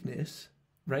uniqueness.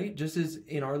 Right? Just as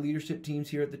in our leadership teams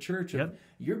here at the church,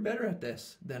 you're better at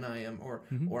this than I am, or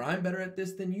I'm better at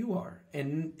this than you are.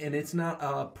 And it's not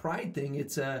a pride thing,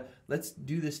 it's a let's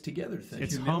do this together thing.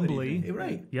 It's humbly,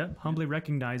 right? Humbly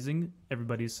recognizing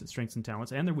everybody's strengths and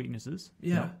talents and their weaknesses.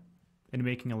 Yeah. And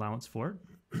making allowance for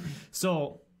it.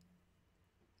 So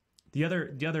the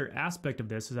other aspect of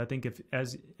this is, I think, if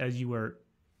as you are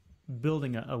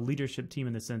building a leadership team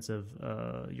in the sense of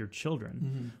your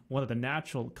children, one of the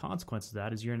natural consequences of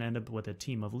that is you're going to end up with a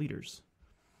team of leaders.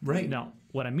 Right. Now,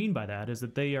 what I mean by that is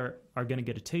that they are going to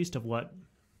get a taste of what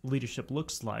leadership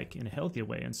looks like in a healthier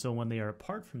way. And so when they are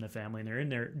apart from the family and they're in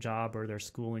their job or their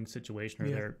schooling situation or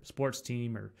their sports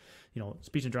team or,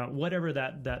 speech and drama, whatever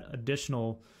that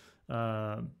additional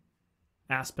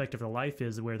aspect of their life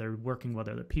is where they're working with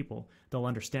other people, they'll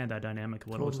understand that dynamic of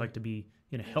what it looks like to be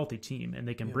in a healthy team, and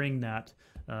they can bring that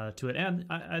to it. And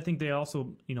I think they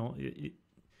also,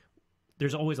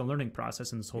 there's always a learning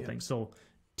process in this whole thing. So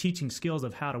teaching skills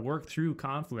of how to work through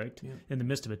conflict in the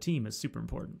midst of a team is super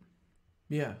important.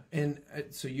 Yeah, and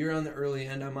so you're on the early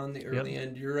end, I'm on the early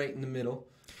end, you're right in the middle.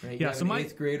 Right? You have so an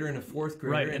 8th grader and a 4th grader.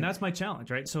 Right, and that's my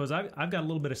challenge, right? So as I've got a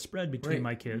little bit of spread between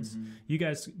my kids. You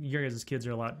guys' kids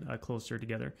are a lot closer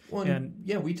together. Well, and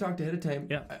we talked ahead of time.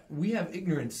 Yeah. We have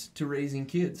ignorance to raising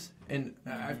kids. And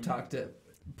I've talked to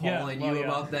Paul and you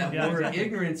about that word. Exactly.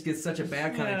 Ignorance gets such a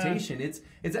bad connotation.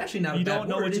 It's actually not a bad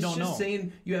word. It's just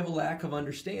saying you have a lack of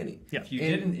understanding. Yeah. If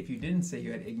you didn't say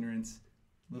you had ignorance,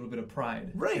 a little bit of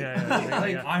pride. Right. I'd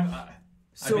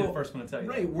be the first one to tell you.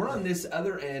 Right. We're on this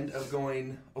other end of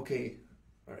going, okay,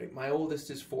 all right, my oldest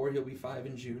is 4, he'll be 5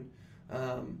 in June.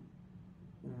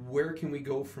 Where can we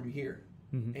go from here?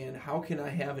 Mm-hmm. And how can I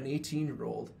have an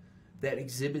 18-year-old that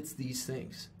exhibits these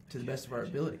things to the best of our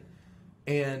ability?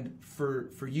 And for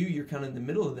you, you're kind of in the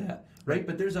middle of that, right?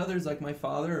 But there's others like my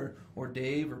father or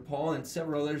Dave or Paul and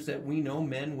several others that we know,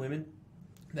 men, women,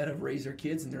 that have raised their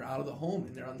kids and they're out of the home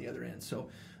and they're on the other end. So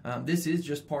this is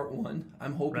just part 1.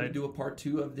 I'm hoping to do a part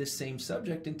 2 of this same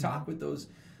subject and talk with those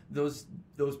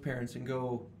parents and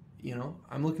go,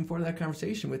 I'm looking forward to that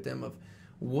conversation with them of,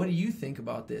 what do you think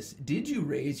about this? Did you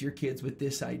raise your kids with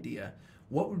this idea?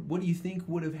 What do you think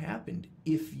would have happened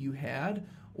if you had,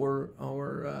 or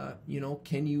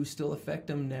can you still affect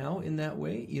them now in that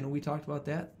way? We talked about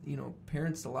that.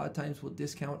 Parents a lot of times will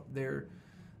discount their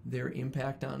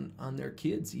impact on their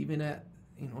kids, even at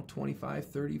 25,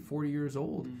 30, 40 years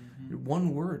old. Mm-hmm.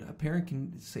 One word, a parent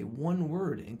can say one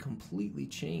word and completely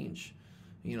change,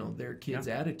 their kid's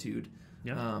attitude.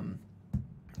 Yeah.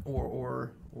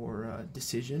 Or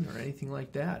decision or anything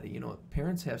like that.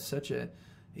 Parents have such a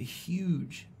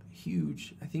huge,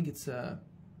 I think it's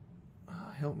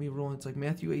help me roll. It's like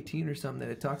Matthew 18 or something that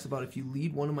it talks about, if you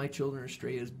lead one of my children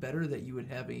astray, it is better that you would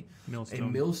have a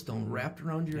millstone wrapped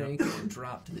around your ankle and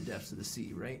dropped to the depths of the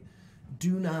sea, right?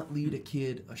 Do not lead a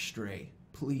kid astray,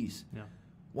 please. Yeah.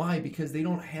 Why? Because they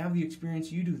don't have the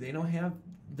experience you do. They don't have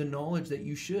the knowledge that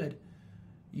you should.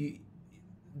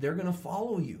 They're going to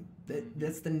follow you.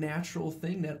 That's the natural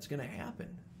thing that's going to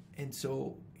happen. And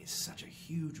so it's such a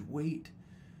huge weight.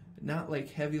 Not like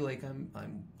heavy, like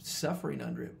I'm suffering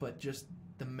under it, but just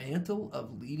the mantle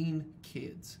of leading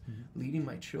kids, leading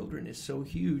my children is so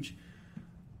huge.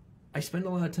 I spend a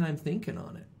lot of time thinking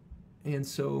on it. And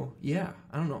so, I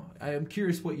don't know. I am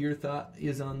curious what your thought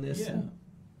is on this.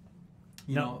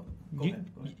 Yeah. Go ahead.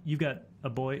 You've got a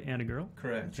boy and a girl?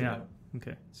 Correct. Yeah.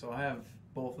 Okay. So I have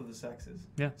both of the sexes.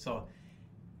 Yeah. So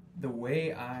the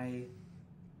way I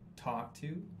talk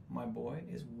to my boy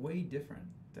is way different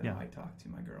than how I talk to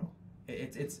my girl.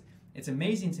 It's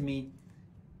amazing to me,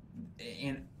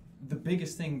 and the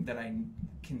biggest thing that I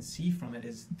can see from it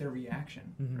is their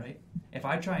reaction, right? If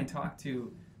I try and talk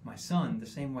to my son the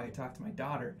same way I talk to my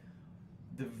daughter,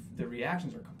 the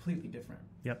reactions are completely different.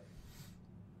 Yep.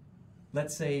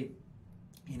 Let's say,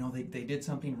 they did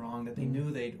something wrong that they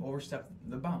knew they'd overstepped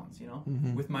the bounds,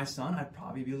 With my son, I'd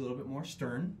probably be a little bit more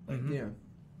stern. Like,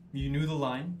 you knew the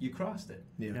line, you crossed it.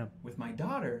 Yeah. With my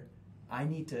daughter,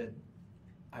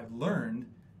 I've learned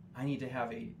I need to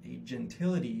have a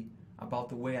gentility about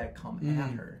the way I come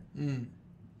at her.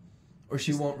 Or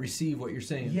she won't receive what you're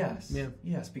saying. Yes. Yeah.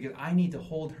 Yes, because I need to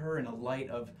hold her in a light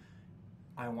of,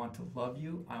 I want to love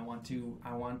you. I want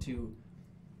to.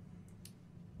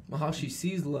 Well, how she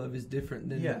sees love is different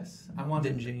than James. I want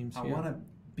to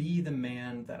be the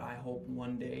man that I hope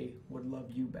one day would love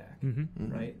you back,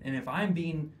 right? And if I'm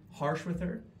being harsh with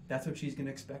her, that's what she's going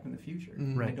to expect in the future.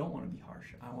 Right. I don't want to be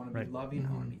harsh. I want to be loving.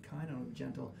 I want to be kind. I want to be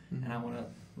gentle, and I want to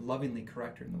lovingly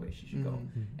correct her in the way she should go.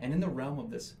 And in the realm of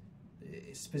this,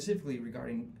 specifically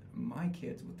regarding my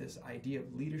kids, with this idea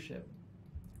of leadership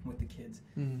with the kids,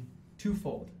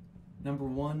 twofold. Number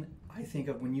one, I think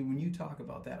of when you talk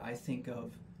about that, I think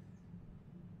of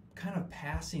kind of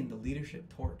passing the leadership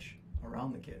torch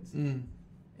around the kids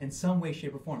in some way,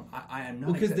 shape, or form. I am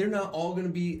not because they're not all going to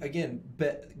be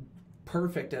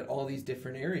perfect at all these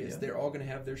different areas. Yeah. They're all going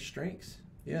to have their strengths.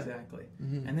 Yeah. Exactly.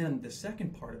 And then the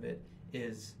second part of it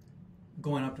is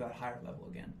going up to that higher level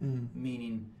again,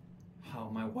 meaning how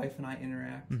my wife and I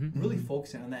interact, really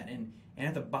focusing on that. And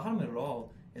at the bottom of it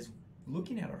all is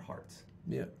looking at our hearts.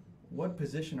 Yeah. What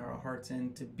position are our hearts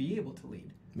in to be able to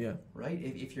lead? Yeah. Right?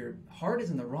 If your heart is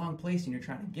in the wrong place and you're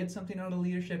trying to get something out of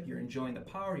leadership, you're enjoying the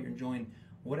power, you're enjoying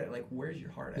where's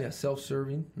your heart at? Yeah,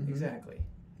 self-serving. Exactly.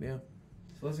 Yeah.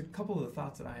 So there's a couple of the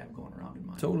thoughts that I have going around in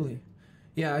mind. Totally.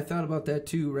 Yeah, I thought about that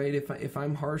too, right? If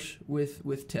I'm harsh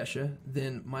with Tesha,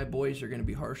 then my boys are going to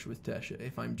be harsh with Tesha.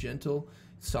 If I'm gentle,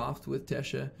 soft with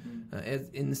Tesha,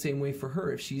 in the same way for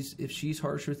her. If she's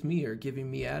harsh with me or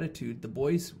giving me attitude, the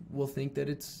boys will think that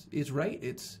it's right.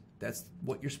 That's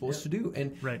what you're supposed to do,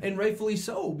 and rightfully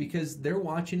so, because they're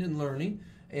watching and learning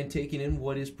and taking in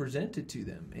what is presented to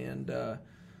them. And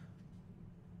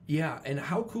and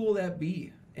how cool will that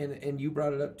be? And you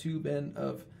brought it up too, Ben,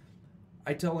 of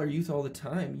I tell our youth all the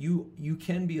time, you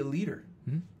can be a leader,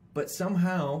 but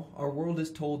somehow our world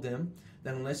has told them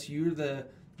that unless you're the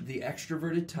the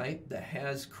extroverted type that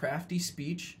has crafty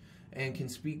speech and can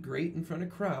speak great in front of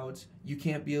crowds, you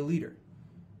can't be a leader.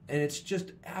 And it's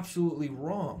just absolutely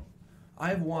wrong.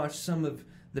 I've watched some of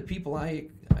the people I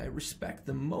respect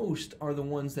the most are the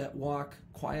ones that walk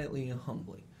quietly and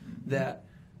humbly, that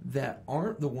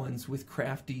aren't the ones with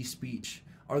crafty speech,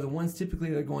 are the ones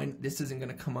typically that are going, this isn't going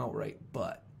to come out right,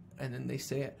 but, and then they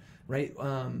say it, right?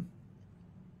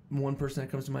 One person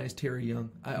that comes to mind is Terry Young.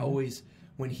 I always,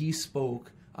 when he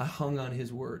spoke, I hung on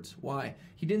his words. Why?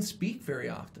 He didn't speak very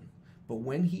often, but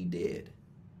when he did,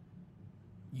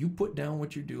 you put down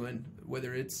what you're doing,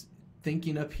 whether it's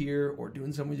thinking up here or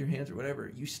doing something with your hands or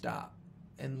whatever, you stop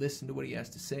and listen to what he has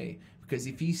to say. Because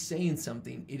if he's saying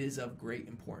something, it is of great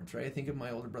importance, right? I think of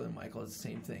my older brother Michael, it's the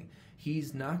same thing.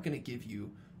 He's not going to give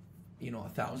you,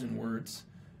 1,000 words,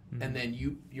 and then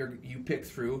you pick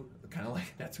through, kind of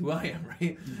like, that's who I am,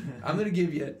 right? I'm going to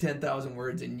give you 10,000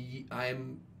 words, and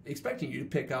I'm expecting you to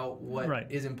pick out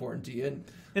what is important to you. And,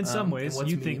 in some ways,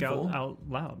 you think out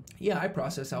loud. Yeah, I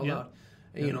process out loud.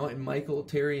 And Michael,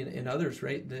 Terry, and others,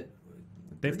 right? That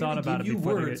they've thought about it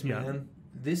before. Words, man.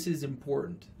 This is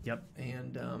important. Yep.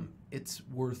 And it's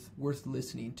worth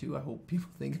listening to. I hope people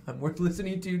think I'm worth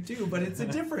listening to too. But it's a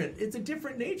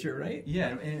different nature, right?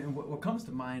 Yeah. And what comes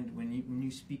to mind when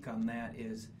you speak on that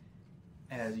is,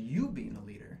 as you being a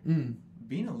leader.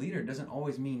 Being a leader doesn't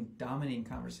always mean dominating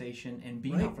conversation and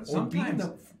being off. Sometimes,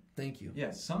 thank you.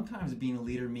 Yeah. Sometimes being a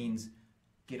leader means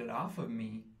get it off of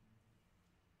me.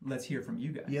 Let's hear from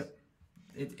you guys. Yep.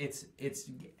 It's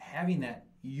having that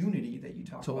unity that you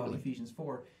talk about in Ephesians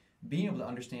 4, being able to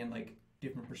understand like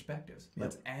different perspectives.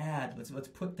 Yep. Let's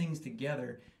put things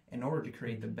together in order to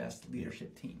create the best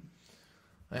leadership team.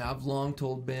 I've long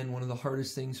told Ben one of the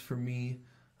hardest things for me,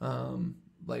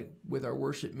 like with our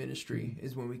worship ministry,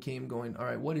 is when we came going, all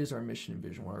right, what is our mission and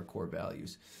vision? What are our core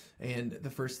values? And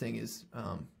the first thing is,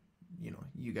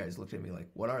 you guys looked at me like,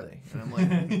 what are they? And I'm like,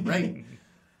 right.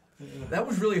 That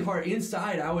was really hard.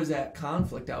 Inside, I was at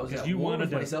conflict. I was at war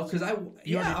with myself because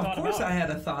of course I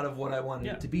had a thought of what I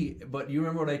wanted it to be. But you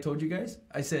remember what I told you guys?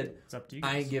 I said, it's up to you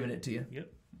guys. I ain't giving it to you.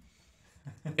 Yep.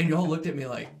 And you all looked at me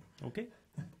like, okay.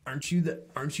 Aren't you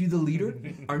the leader?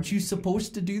 Aren't you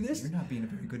supposed to do this? You're not being a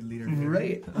very good leader.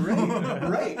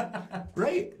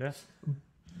 Right. Yes.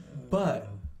 But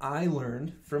I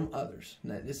learned from others.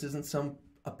 Now, this isn't some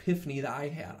epiphany that I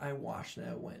had. I watched and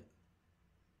I went,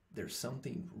 there's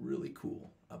something really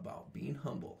cool about being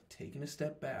humble, taking a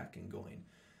step back and going,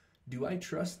 do I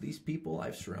trust these people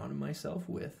I've surrounded myself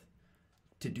with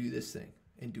to do this thing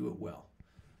and do it well?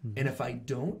 Mm-hmm. And if I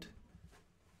don't,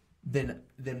 then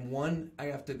one, I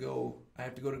have to go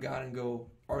to God and go,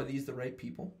 are these the right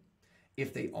people?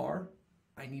 If they are,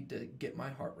 I need to get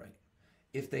my heart right.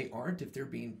 If they aren't, if they're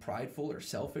being prideful or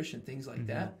selfish and things like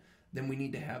that, then we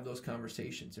need to have those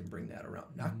conversations and bring that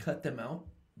around. Not cut them out,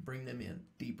 bring them in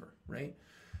deeper, right?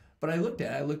 But I looked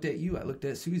at you, I looked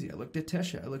at Susie, I looked at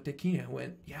Tesha, I looked at Keenan, I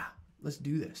went, yeah, let's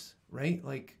do this, right?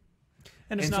 Like,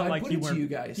 and it's not like you weren't, you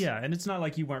guys. Yeah, and it's not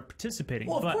like you weren't participating,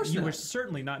 but you were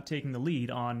certainly not taking the lead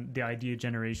on the idea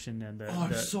generation and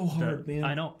it's so hard, man.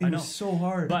 I know, it was so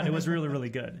hard, but it was really, really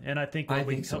good. And I think what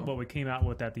we came out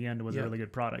with at the end was a really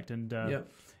good product. And and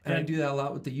I do that a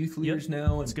lot with the youth leaders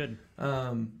now. And it's good.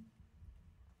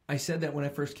 I said that when I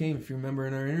first came. If you remember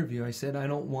in our interview, I said I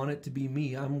don't want it to be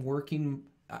me. I'm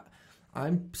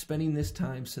spending this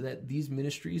time so that these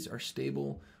ministries are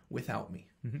stable without me.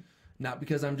 Mm-hmm. Not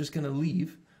because I'm just going to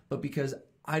leave, but because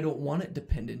I don't want it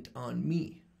dependent on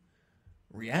me.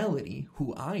 Reality,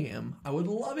 who I am, I would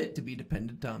love it to be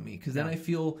dependent on me because then I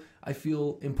feel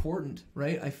important,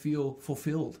 right? I feel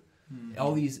fulfilled. Mm-hmm.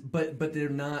 All these, but they're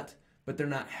not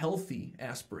healthy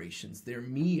aspirations. They're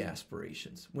me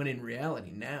aspirations. When in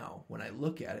reality now, when I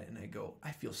look at it and I go,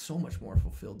 I feel so much more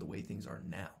fulfilled the way things are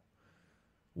now.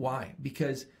 Why?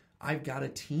 Because I've got a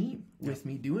team with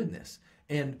me doing this.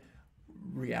 And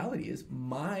reality is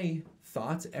my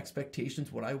thoughts,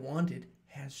 expectations, what I wanted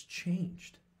has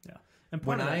changed. Yeah. And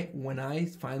when I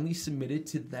finally submitted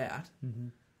to that,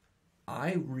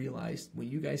 I realized when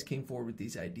you guys came forward with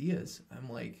these ideas, I'm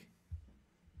like,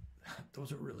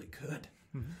 those are really good.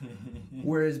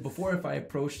 Whereas before, if I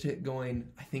approached it going,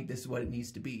 I think this is what it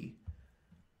needs to be,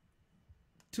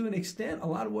 to an extent, a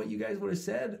lot of what you guys would have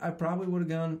said, I probably would have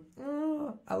gone,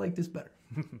 oh, I like this better.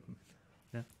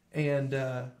 And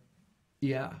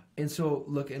and so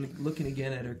looking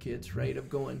again at our kids, right, of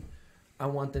going, I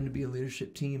want them to be a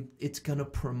leadership team. It's going to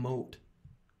promote.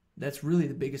 That's really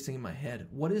the biggest thing in my head.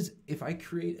 If I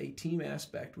create a team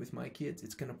aspect with my kids,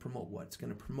 it's going to promote what? It's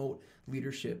going to promote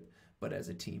leadership, but as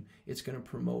a team. It's going to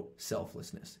promote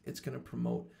selflessness. It's going to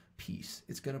promote peace.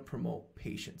 It's going to promote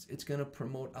patience. It's going to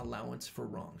promote allowance for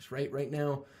wrongs, right? Right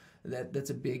now, that's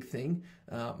a big thing.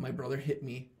 My brother hit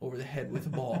me over the head with a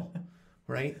ball,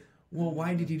 right? Well,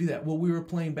 why did he do that? Well, we were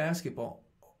playing basketball.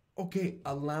 Okay,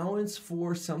 allowance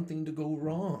for something to go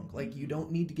wrong. Like, you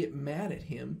don't need to get mad at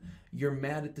him. You're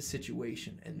mad at the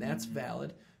situation, and that's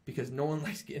valid because no one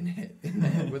likes getting hit in the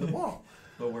head with a ball.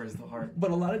 But where's the heart?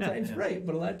 But a lot of times, right,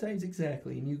 but a lot of times,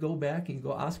 exactly. And you go back and you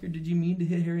go, Oscar, did you mean to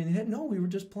hit Harry in the head? No, we were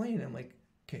just playing. I'm like,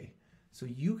 okay, so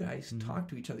you guys talk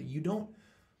to each other. You don't,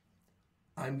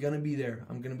 I'm going to be there.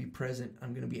 I'm going to be present. I'm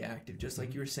going to be active, just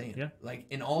like you were saying. Yeah. Like,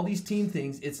 in all these team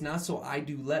things, it's not so I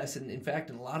do less. And in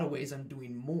fact, in a lot of ways, I'm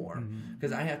doing more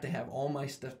because I have to have all my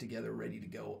stuff together ready to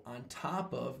go on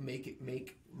top of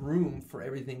make room for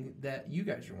everything that you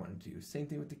guys are wanting to do. Same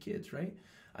thing with the kids, right?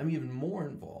 I'm even more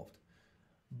involved.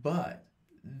 But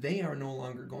they are no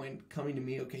longer coming to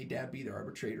me, okay, Dad, be the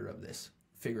arbitrator of this.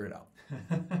 Figure it out.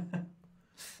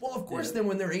 Well, of course, then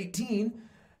when they're 18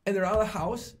 and they're out of the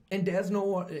house and Dad's and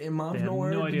Mom's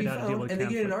nowhere to be found, and they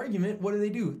get in an argument, what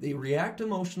do? They react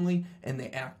emotionally and they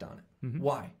act on it.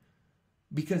 Why?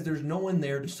 Because there's no one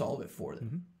there to solve it for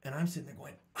them. And I'm sitting there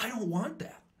going, I don't want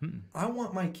that. I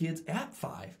want my kids at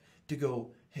 5 to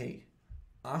go, hey,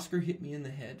 Oscar hit me in the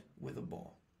head with a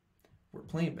ball. We're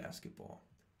playing basketball.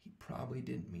 He probably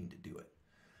didn't mean to do it.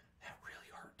 That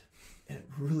really hurt. And it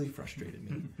really frustrated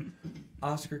me.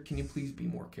 Oscar, can you please be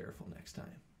more careful next time?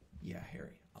 Yeah,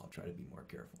 Harry, I'll try to be more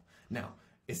careful. Now,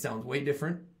 it sounds way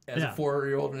different as a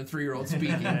 4-year-old and a 3-year-old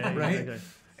speaking, right? Exactly.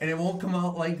 And it won't come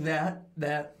out like that,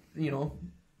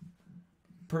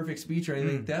 perfect speech or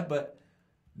anything like that, but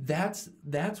that's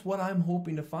what I'm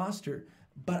hoping to foster.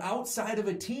 But outside of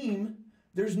a team,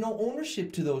 there's no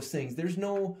ownership to those things. There's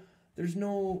no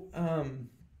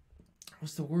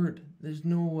what's the word? There's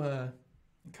no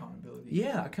accountability.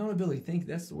 Yeah, accountability.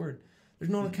 That's the word.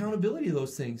 There's no accountability to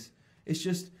those things. It's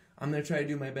just, I'm going to try to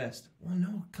do my best. Well,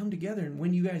 no, come together, and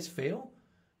when you guys fail,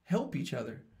 help each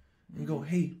other and go,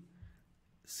 hey,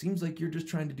 seems like you're just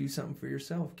trying to do something for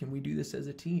yourself. Can we do this as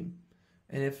a team?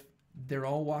 And if they're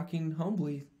all walking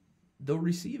humbly, they'll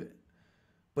receive it.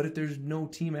 But if there's no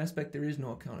team aspect, there is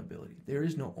no accountability. There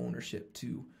is no ownership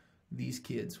to these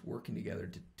kids working together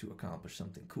to accomplish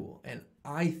something cool. And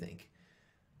I think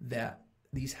that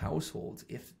these households,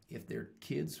 if their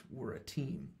kids were a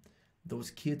team,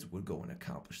 those kids would go and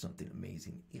accomplish something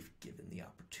amazing if given the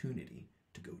opportunity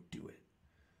to go do it.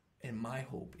 And my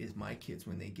hope is my kids,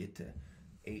 when they get to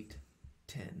 8,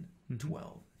 10,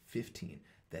 12, 15,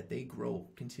 that they grow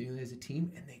continually as a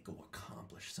team and they go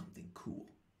accomplish something cool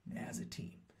as a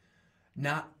team.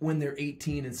 Not when they're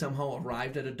 18 and somehow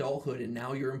arrived at adulthood and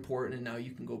now you're important and now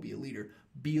you can go be a leader.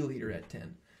 Be a leader at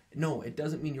 10. No, it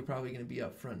doesn't mean you're probably going to be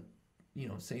up front,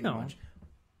 saying much.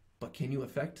 But can you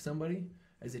affect somebody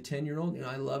as a 10-year-old?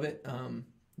 I love it.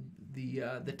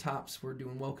 The Tops were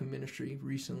doing welcome ministry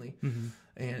recently,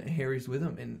 and Harry's with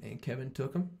them, and Kevin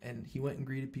took him, and he went and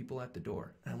greeted people at the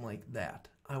door. And I'm like,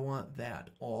 I want that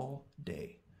all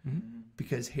day.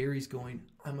 Because Harry's going,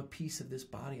 I'm a piece of this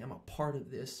body. I'm a part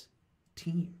of this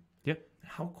team. Yep.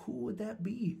 How cool would that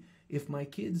be if my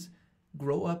kids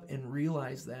grow up and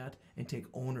realize that and take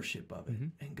ownership of it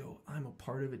and go, I'm a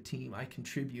part of a team. I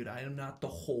contribute. I am not the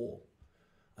whole.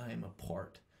 I am a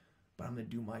part. But I'm going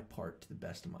to do my part to the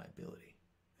best of my ability.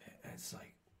 And it's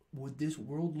like, would this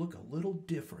world look a little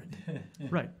different?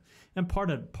 Right. And part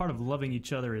of loving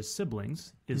each other as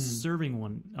siblings is serving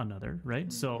one another,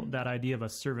 right? So that idea of a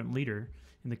servant leader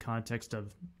in the context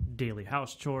of daily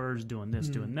house chores, doing this,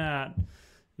 doing that,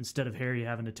 instead of Harry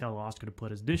having to tell Oscar to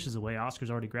put his dishes away, Oscar's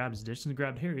already grabbed his dishes and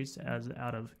grabbed Harry's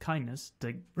out of kindness.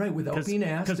 Without being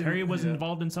asked. Because Harry was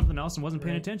involved in something else and wasn't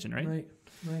paying attention, right?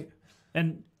 Right.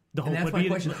 And the hope and that's would my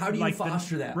question. How do you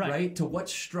foster that, right? Right? To what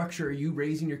structure are you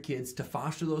raising your kids to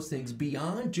foster those things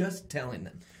beyond just telling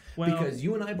them? Well, because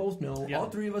you and I both know, all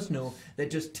three of us know, that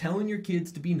just telling your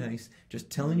kids to be nice, just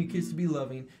telling your kids to be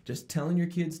loving, just telling your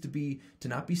kids to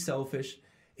not be selfish,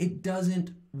 it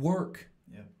doesn't work.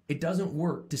 Yeah. It doesn't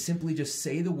work to simply just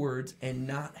say the words and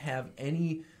not have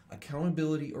any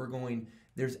accountability or going,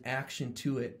 there's action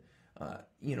to it.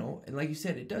 And like you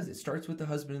said, it does. It starts with the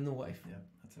husband and the wife. Yeah.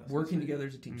 Working together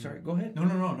as a team. Sorry, go ahead.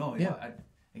 No. Yeah.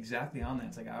 Exactly on that.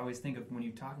 It's like I always think of when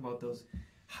you talk about those,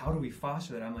 how do we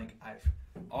foster that? I'm like,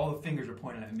 all the fingers are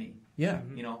pointing at me. Yeah.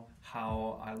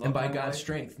 How I love and by my God's wife.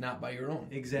 strength, not by your own.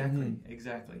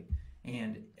 Exactly.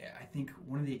 And I think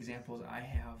one of the examples I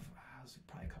have was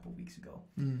probably a couple weeks ago.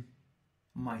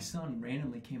 My son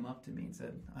randomly came up to me and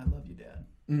said, "I love you, Dad."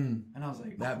 And I was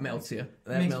like, that melts you.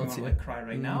 That makes me want to cry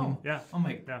right now. Yeah. I'm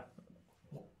like,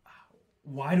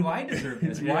 why do I deserve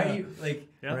this? Why do you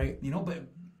right? But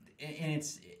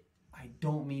I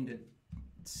don't mean to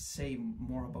say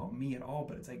more about me at all,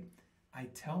 but it's like, I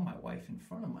tell my wife in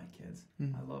front of my kids,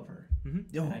 I love her,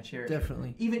 and I cherish definitely.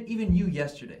 her. Even you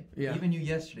yesterday. Yeah. Even you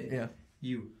yesterday. Yeah.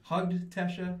 You hugged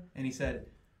Tesha, and he said,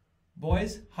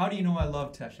 "Boys, how do you know I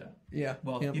love Tesha?" Yeah.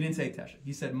 Well, he didn't say Tesha.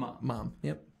 He said Mom. Mom.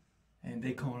 Yep. And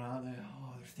they come out, they're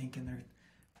thinking, they're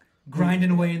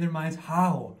grinding away in their minds.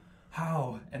 How?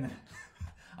 And then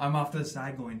I'm off to the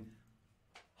side going,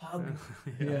 hug.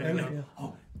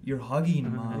 Oh, you're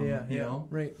hugging, Mom. Yeah. You know?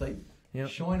 Right. Like, yep.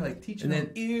 showing, like, teaching and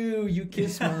them. then, ew, you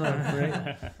kiss Mom,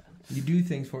 right? You do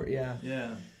things for it. Yeah.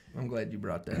 Yeah. I'm glad you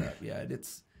brought that up. Yeah,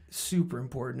 it's super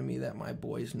important to me that my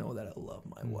boys know that I love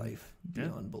my wife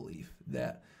beyond belief,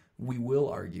 that we will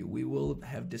argue, we will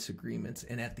have disagreements,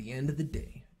 and at the end of the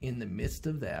day, in the midst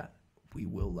of that, we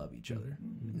will love each other,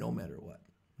 no matter what.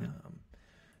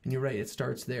 And you're right, it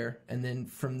starts there, and then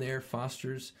from there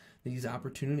fosters these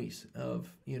opportunities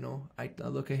of, I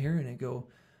look at Harry and I go,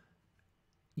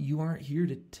 you aren't here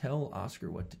to tell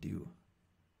Oscar what to do.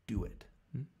 Do it.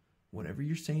 Whatever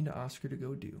you're saying to Oscar to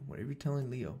go do, whatever you're telling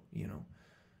Leo,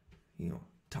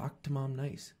 talk to Mom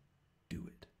nice. Do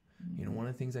it. One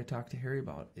of the things I talk to Harry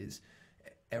about is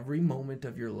every moment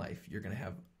of your life, you're going to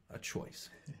have a choice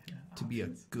to be a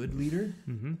good leader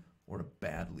or a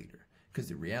bad leader. Because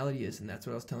the reality is, and that's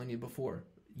what I was telling you before,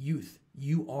 youth,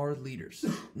 you are leaders.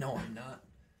 No, I'm not.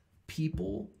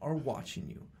 People are watching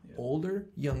you, older,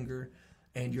 younger,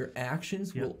 and your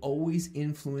actions will always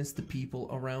influence the people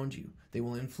around you. They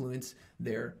will influence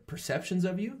their perceptions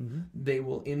of you. They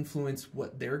will influence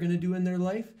what they're going to do in their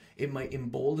life. It might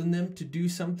embolden them to do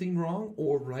something wrong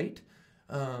or right.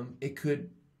 It could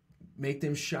make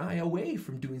them shy away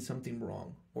from doing something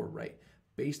wrong or right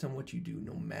based on what you do,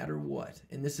 no matter what.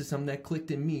 And this is something that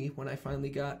clicked in me when I finally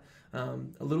got a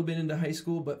little bit into high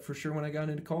school, but for sure when I got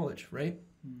into college, right?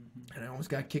 And I almost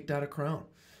got kicked out of Crown,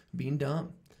 being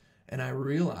dumb. And I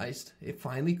realized, it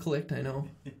finally clicked, I know,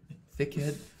 thick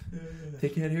head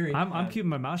Harry. I'm keeping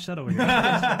my mouth shut over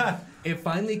here. It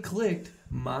finally clicked,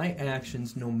 my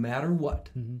actions, no matter what,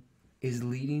 is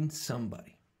leading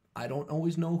somebody. I don't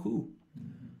always know who,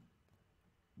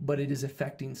 but it is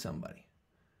affecting somebody.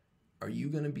 Are you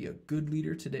going to be a good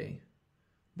leader today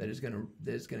that is going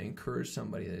to encourage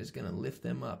somebody, that is going to lift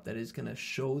them up, that is going to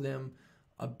show them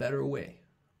a better way?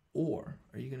 Or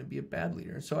are you going to be a bad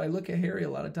leader? And so I look at Harry a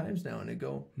lot of times now and I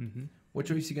go, what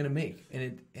choice are you going to make?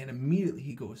 And immediately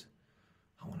he goes,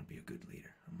 I want to be a good leader.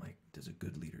 I'm like, does a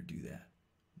good leader do that?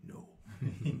 No.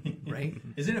 Right?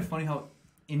 Isn't it funny how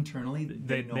internally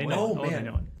they know it? Oh, man. They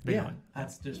know it. They know it.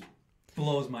 That's just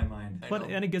blows my mind.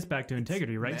 And it gets back to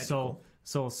integrity, right? Magical.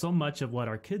 So much of what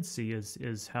our kids see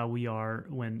is how we are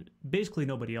when basically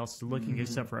nobody else is looking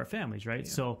except for our families, right?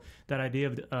 Yeah. So that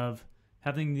idea of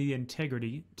having the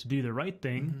integrity to do the right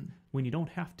thing when you don't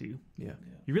have to. Yeah.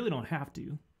 You really don't have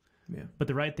to. Yeah. But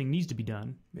the right thing needs to be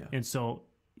done. Yeah. And so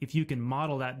if you can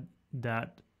model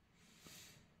that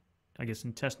I guess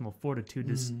intestinal fortitude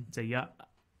to say, yeah,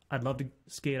 I'd love to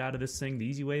skate out of this thing the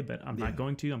easy way, but I'm not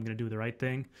going to. I'm going to do the right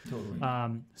thing.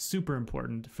 Totally. Super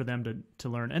important for them to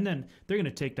learn. And then they're going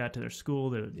to take that to their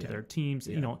school, to their teams,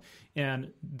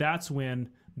 and that's when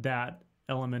that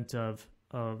element of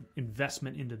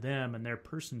investment into them and their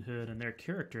personhood and their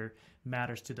character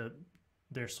matters to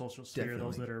their social sphere,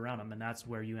 those that are around them. And that's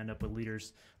where you end up with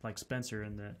leaders like Spencer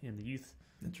in the youth.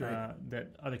 That's right.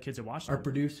 That other kids are watching. Our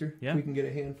producer. Yeah. We can get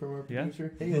a hand from our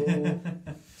producer. Yeah. Hey-o.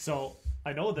 So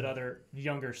I know that other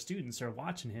younger students are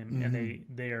watching him, and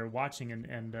they are watching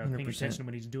and paying attention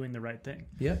when he's doing the right thing.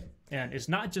 Yeah. And it's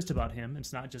not just about him.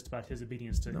 It's not just about his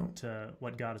obedience to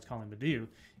what God is calling him to do.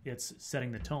 It's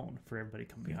setting the tone for everybody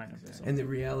coming behind him. Exactly. So. And the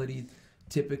reality,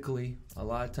 typically, a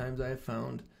lot of times I have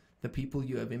found the people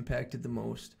you have impacted the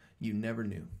most, you never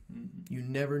knew. You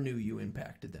never knew you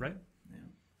impacted them. Right.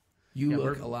 You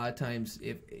look a lot of times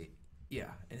and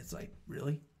it's like,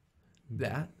 really?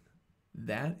 That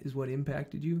is what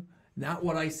impacted you? Not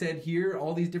what I said here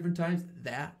all these different times.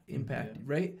 That impacted,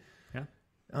 right?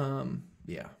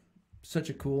 Yeah. Such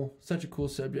a cool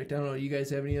subject. I don't know. You guys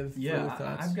have any other further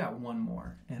thoughts? I've got one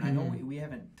more, and I know we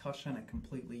haven't touched on it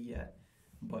completely yet,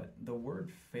 but the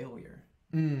word failure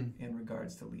in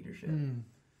regards to leadership.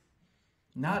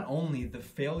 Not only the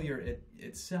failure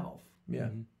itself,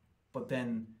 but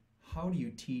then how do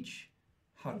you teach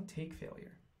how to take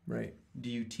failure? Right. Do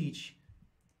you teach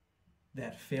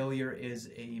that failure is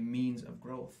a means of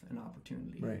growth and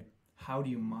opportunity? Right. How do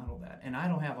you model that? And I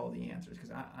don't have all the answers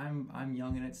because I'm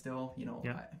young in it still,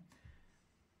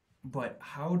 but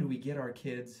how do we get our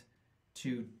kids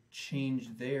to change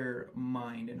their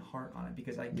mind and heart on it?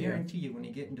 Because I guarantee you, when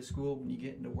you get into school, when you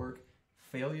get into work,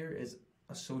 failure is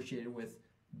associated with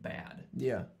bad.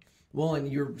 Yeah. Well,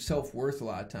 and your self-worth a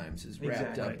lot of times is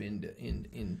wrapped up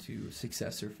into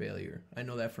success or failure. I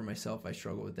know that for myself. I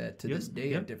struggle with that to this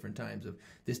day at different times of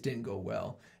this didn't go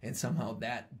well, and somehow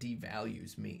that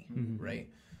devalues me, right?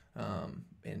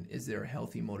 And is there a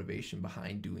healthy motivation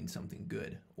behind doing something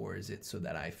good, or is it so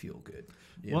that I feel good?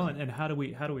 Well, and how do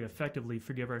we effectively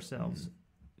forgive ourselves?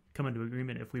 Come into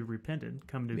agreement if we've repented,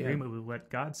 come into agreement with what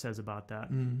God says about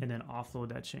that, and then offload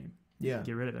that shame. Yeah,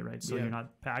 get rid of it, right? So you're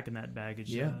not packing that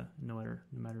baggage. No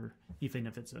matter even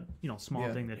if it's a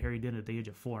small thing that Harry did at the age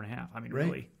of 4.5. I mean,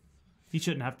 really, he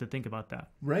shouldn't have to think about that.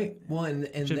 Right. Well, and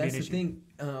that's the thing.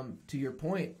 To your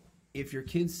point, if your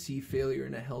kids see failure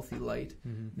in a healthy light,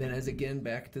 then as again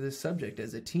back to this subject,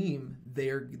 as a team, they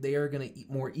are going to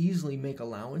more easily make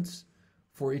allowance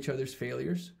for each other's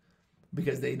failures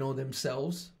because they know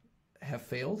themselves have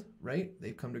failed, right?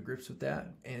 They've come to grips with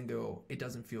that and go, it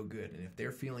doesn't feel good. And if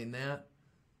they're feeling that,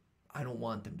 I don't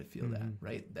want them to feel that,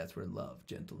 right? That's where love,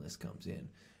 gentleness comes in.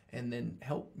 And then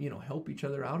help each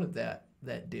other out of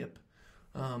that dip.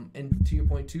 And to your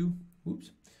point too,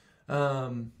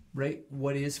 right?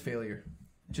 What is failure?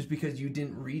 Just because you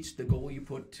didn't reach the goal you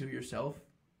put to yourself,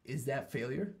 is that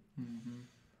failure?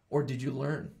 Or did you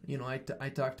learn? I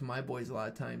talk to my boys a lot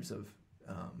of times of,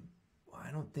 I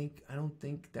don't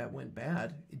think that went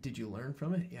bad. Did you learn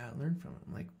from it? Yeah, I learned from it.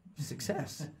 I'm like,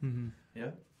 success. Yeah.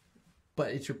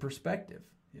 But it's your perspective.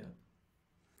 Yeah.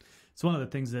 It's one of the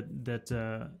things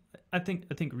that I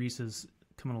think Reese is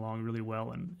coming along really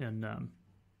well and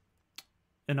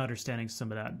understanding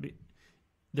some of that.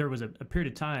 There was a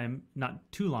period of time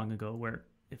not too long ago where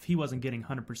if he wasn't getting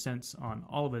 100% on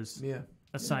all of his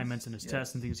assignments and his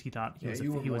tests and things, he thought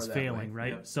he was failing,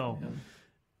 right? Yep. So. Yep.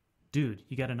 Dude,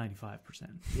 you got a 95%.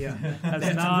 Yeah,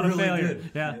 that's not really a failure.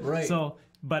 Good. Yeah, right. So,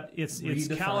 but it's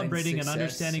calibrating and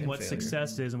understanding what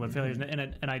success is and what failure is,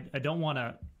 and I don't want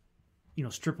to,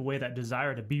 strip away that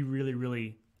desire to be really,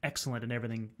 really excellent in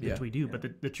everything that we do. But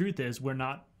the truth is, we're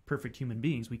not perfect human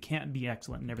beings. We can't be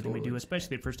excellent in everything we do,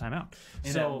 especially the first time out.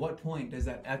 And at what point does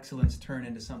that excellence turn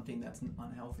into something that's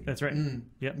unhealthy? That's right.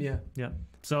 Yep. Yeah.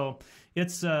 So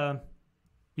it's.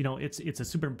 It's a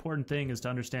super important thing is to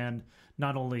understand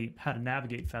not only how to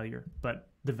navigate failure, but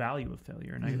the value of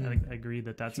failure. And I agree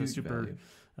that's huge a super,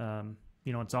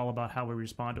 it's all about how we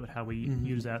respond to it, how we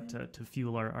use that to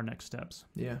fuel our next steps.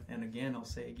 Yeah. And again, I'll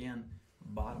say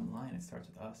bottom line, it starts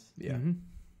with us. Yeah.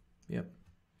 Yep.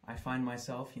 I find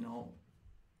myself,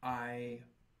 I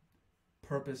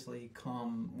purposely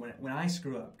come when I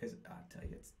screw up, because I tell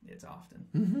you, it's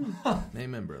often.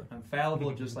 Amen, brother. I'm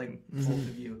fallible just like both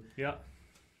of you. Yeah.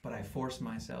 But I force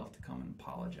myself to come and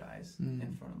apologize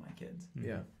in front of my kids.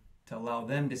 Yeah. To allow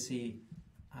them to see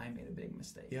I made a big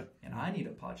mistake. Yep. And I need to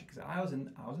apologize because I was in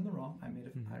the wrong.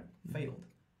 I failed.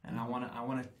 And I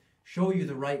want to show you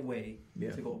the right way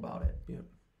to go about it. Yep.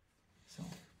 So.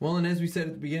 Well, and as we said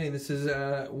at the beginning, this is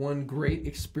one great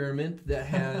experiment that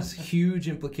has huge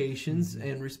implications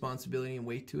and responsibility and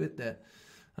weight to it that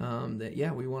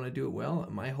we want to do it well.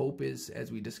 My hope is,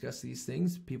 as we discuss these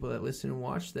things, people that listen and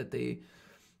watch, that they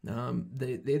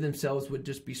themselves would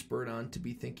just be spurred on to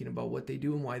be thinking about what they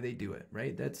do and why they do it,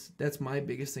 right? That's my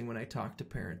biggest thing when I talk to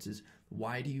parents is,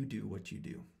 why do you do what you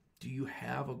do? Do you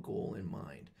have a goal in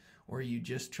mind? Or are you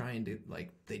just trying to,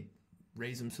 they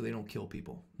raise them so they don't kill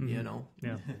people,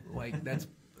 Yeah. That's,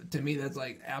 to me, that's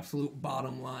like absolute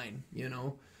bottom line,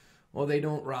 Well, they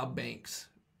don't rob banks.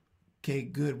 Okay,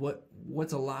 good.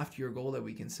 What's a loftier goal that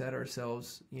we can set for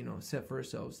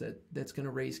ourselves that's going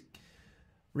to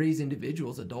raise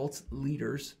individuals, adults,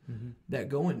 leaders that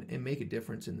go and make a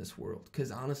difference in this world? Because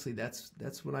honestly,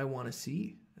 that's what I want to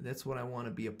see. That's what I want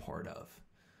to be a part of.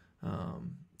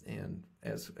 And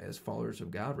as followers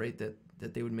of God, right,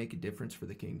 that they would make a difference for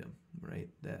the kingdom, right?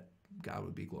 That God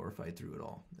would be glorified through it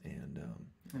all.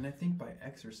 And I think by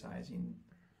exercising,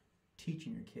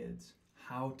 teaching your kids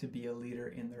how to be a leader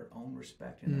in their own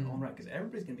respect, in their own right, because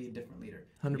everybody's going to be a different leader.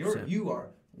 100%. You are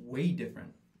way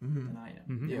different than I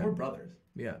am. Yeah. We're brothers.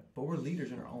 Yeah. But we're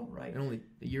leaders in our own right. And only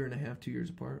a year and a half, 2 years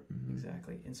apart.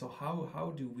 Exactly. And so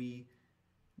how do we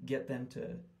get them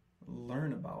to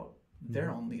learn about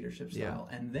their own leadership style?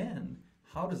 Yeah. And then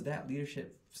how does that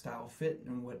leadership style fit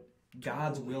in what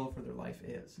God's will for their life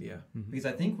is? Yeah. Because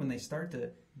I think when they start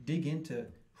to dig into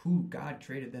who God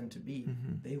created them to be,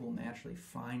 they will naturally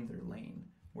find their lane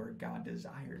where God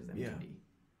desires them to be.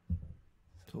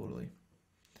 Totally.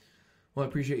 Well, I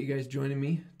appreciate you guys joining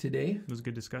me today. It was a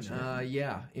good discussion.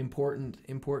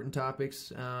 Important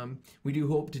topics. We do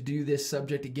hope to do this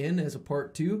subject again as a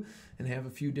part 2 and have a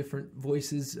few different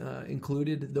voices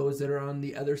included, those that are on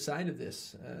the other side of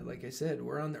this. Like I said,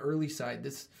 we're on the early side.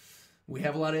 we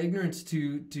have a lot of ignorance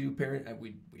to parent.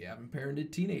 We haven't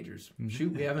parented teenagers. Mm-hmm.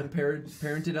 Shoot, we haven't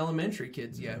parented elementary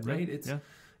kids yet, right?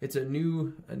 It's a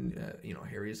new,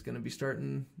 Harry is going to be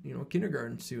starting,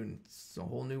 kindergarten soon. It's a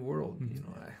whole new world.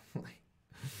 Mm-hmm.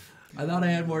 I thought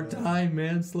I had more time,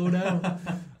 man. Slow down.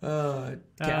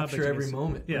 Capture every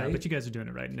moment. Yeah, right? But you guys are doing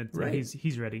it right, and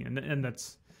he's ready, and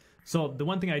that's. So the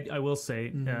one thing I will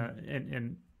say, mm-hmm.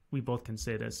 And we both can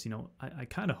say this, I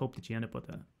kind of hope that you end up with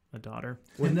a daughter.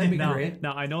 Wouldn't that be great?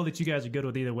 Now I know that you guys are good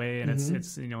with either way, and mm-hmm.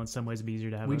 it's in some ways it'd be easier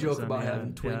to have. We joke about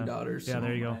having twin daughters. Yeah,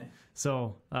 there you go.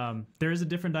 So there is a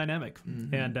different dynamic,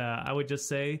 mm-hmm. and I would just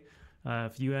say,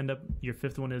 if you end up your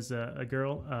fifth one is a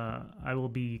girl, I will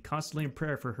be constantly in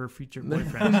prayer for her future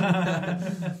boyfriend.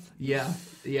 yeah.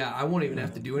 I won't even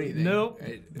have to do anything. Nope.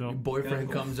 Your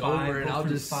boyfriend comes over and I'll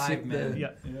just stick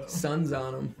the sons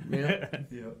on him.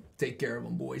 Yeah. Take care of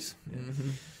them, boys. Yeah. Mm-hmm.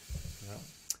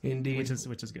 Indeed,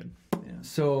 which is good. Yeah.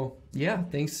 So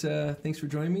thanks for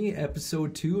joining me.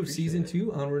 Episode 2 of season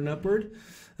 2, Onward and Upward.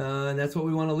 And that's what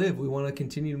we want to live. We want to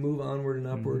continue to move onward and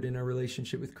upward in our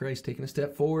relationship with Christ, taking a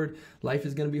step forward. Life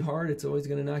is going to be hard. It's always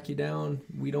going to knock you down.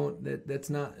 That's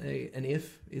not an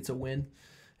if, it's a when.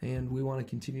 And we want to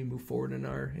continue to move forward in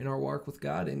our walk with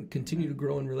God and continue to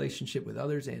grow in relationship with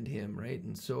others and Him, right?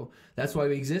 And so that's why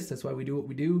we exist. That's why we do what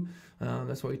we do.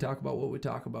 That's why we talk about what we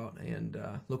talk about. And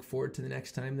look forward to the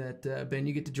next time that, Ben,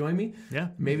 you get to join me. Yeah.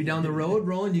 Maybe down the road,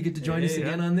 Roland, you get to join us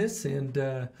again on this. And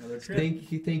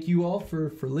thank you all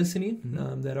for listening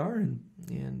that are.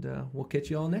 And we'll catch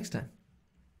you all next time.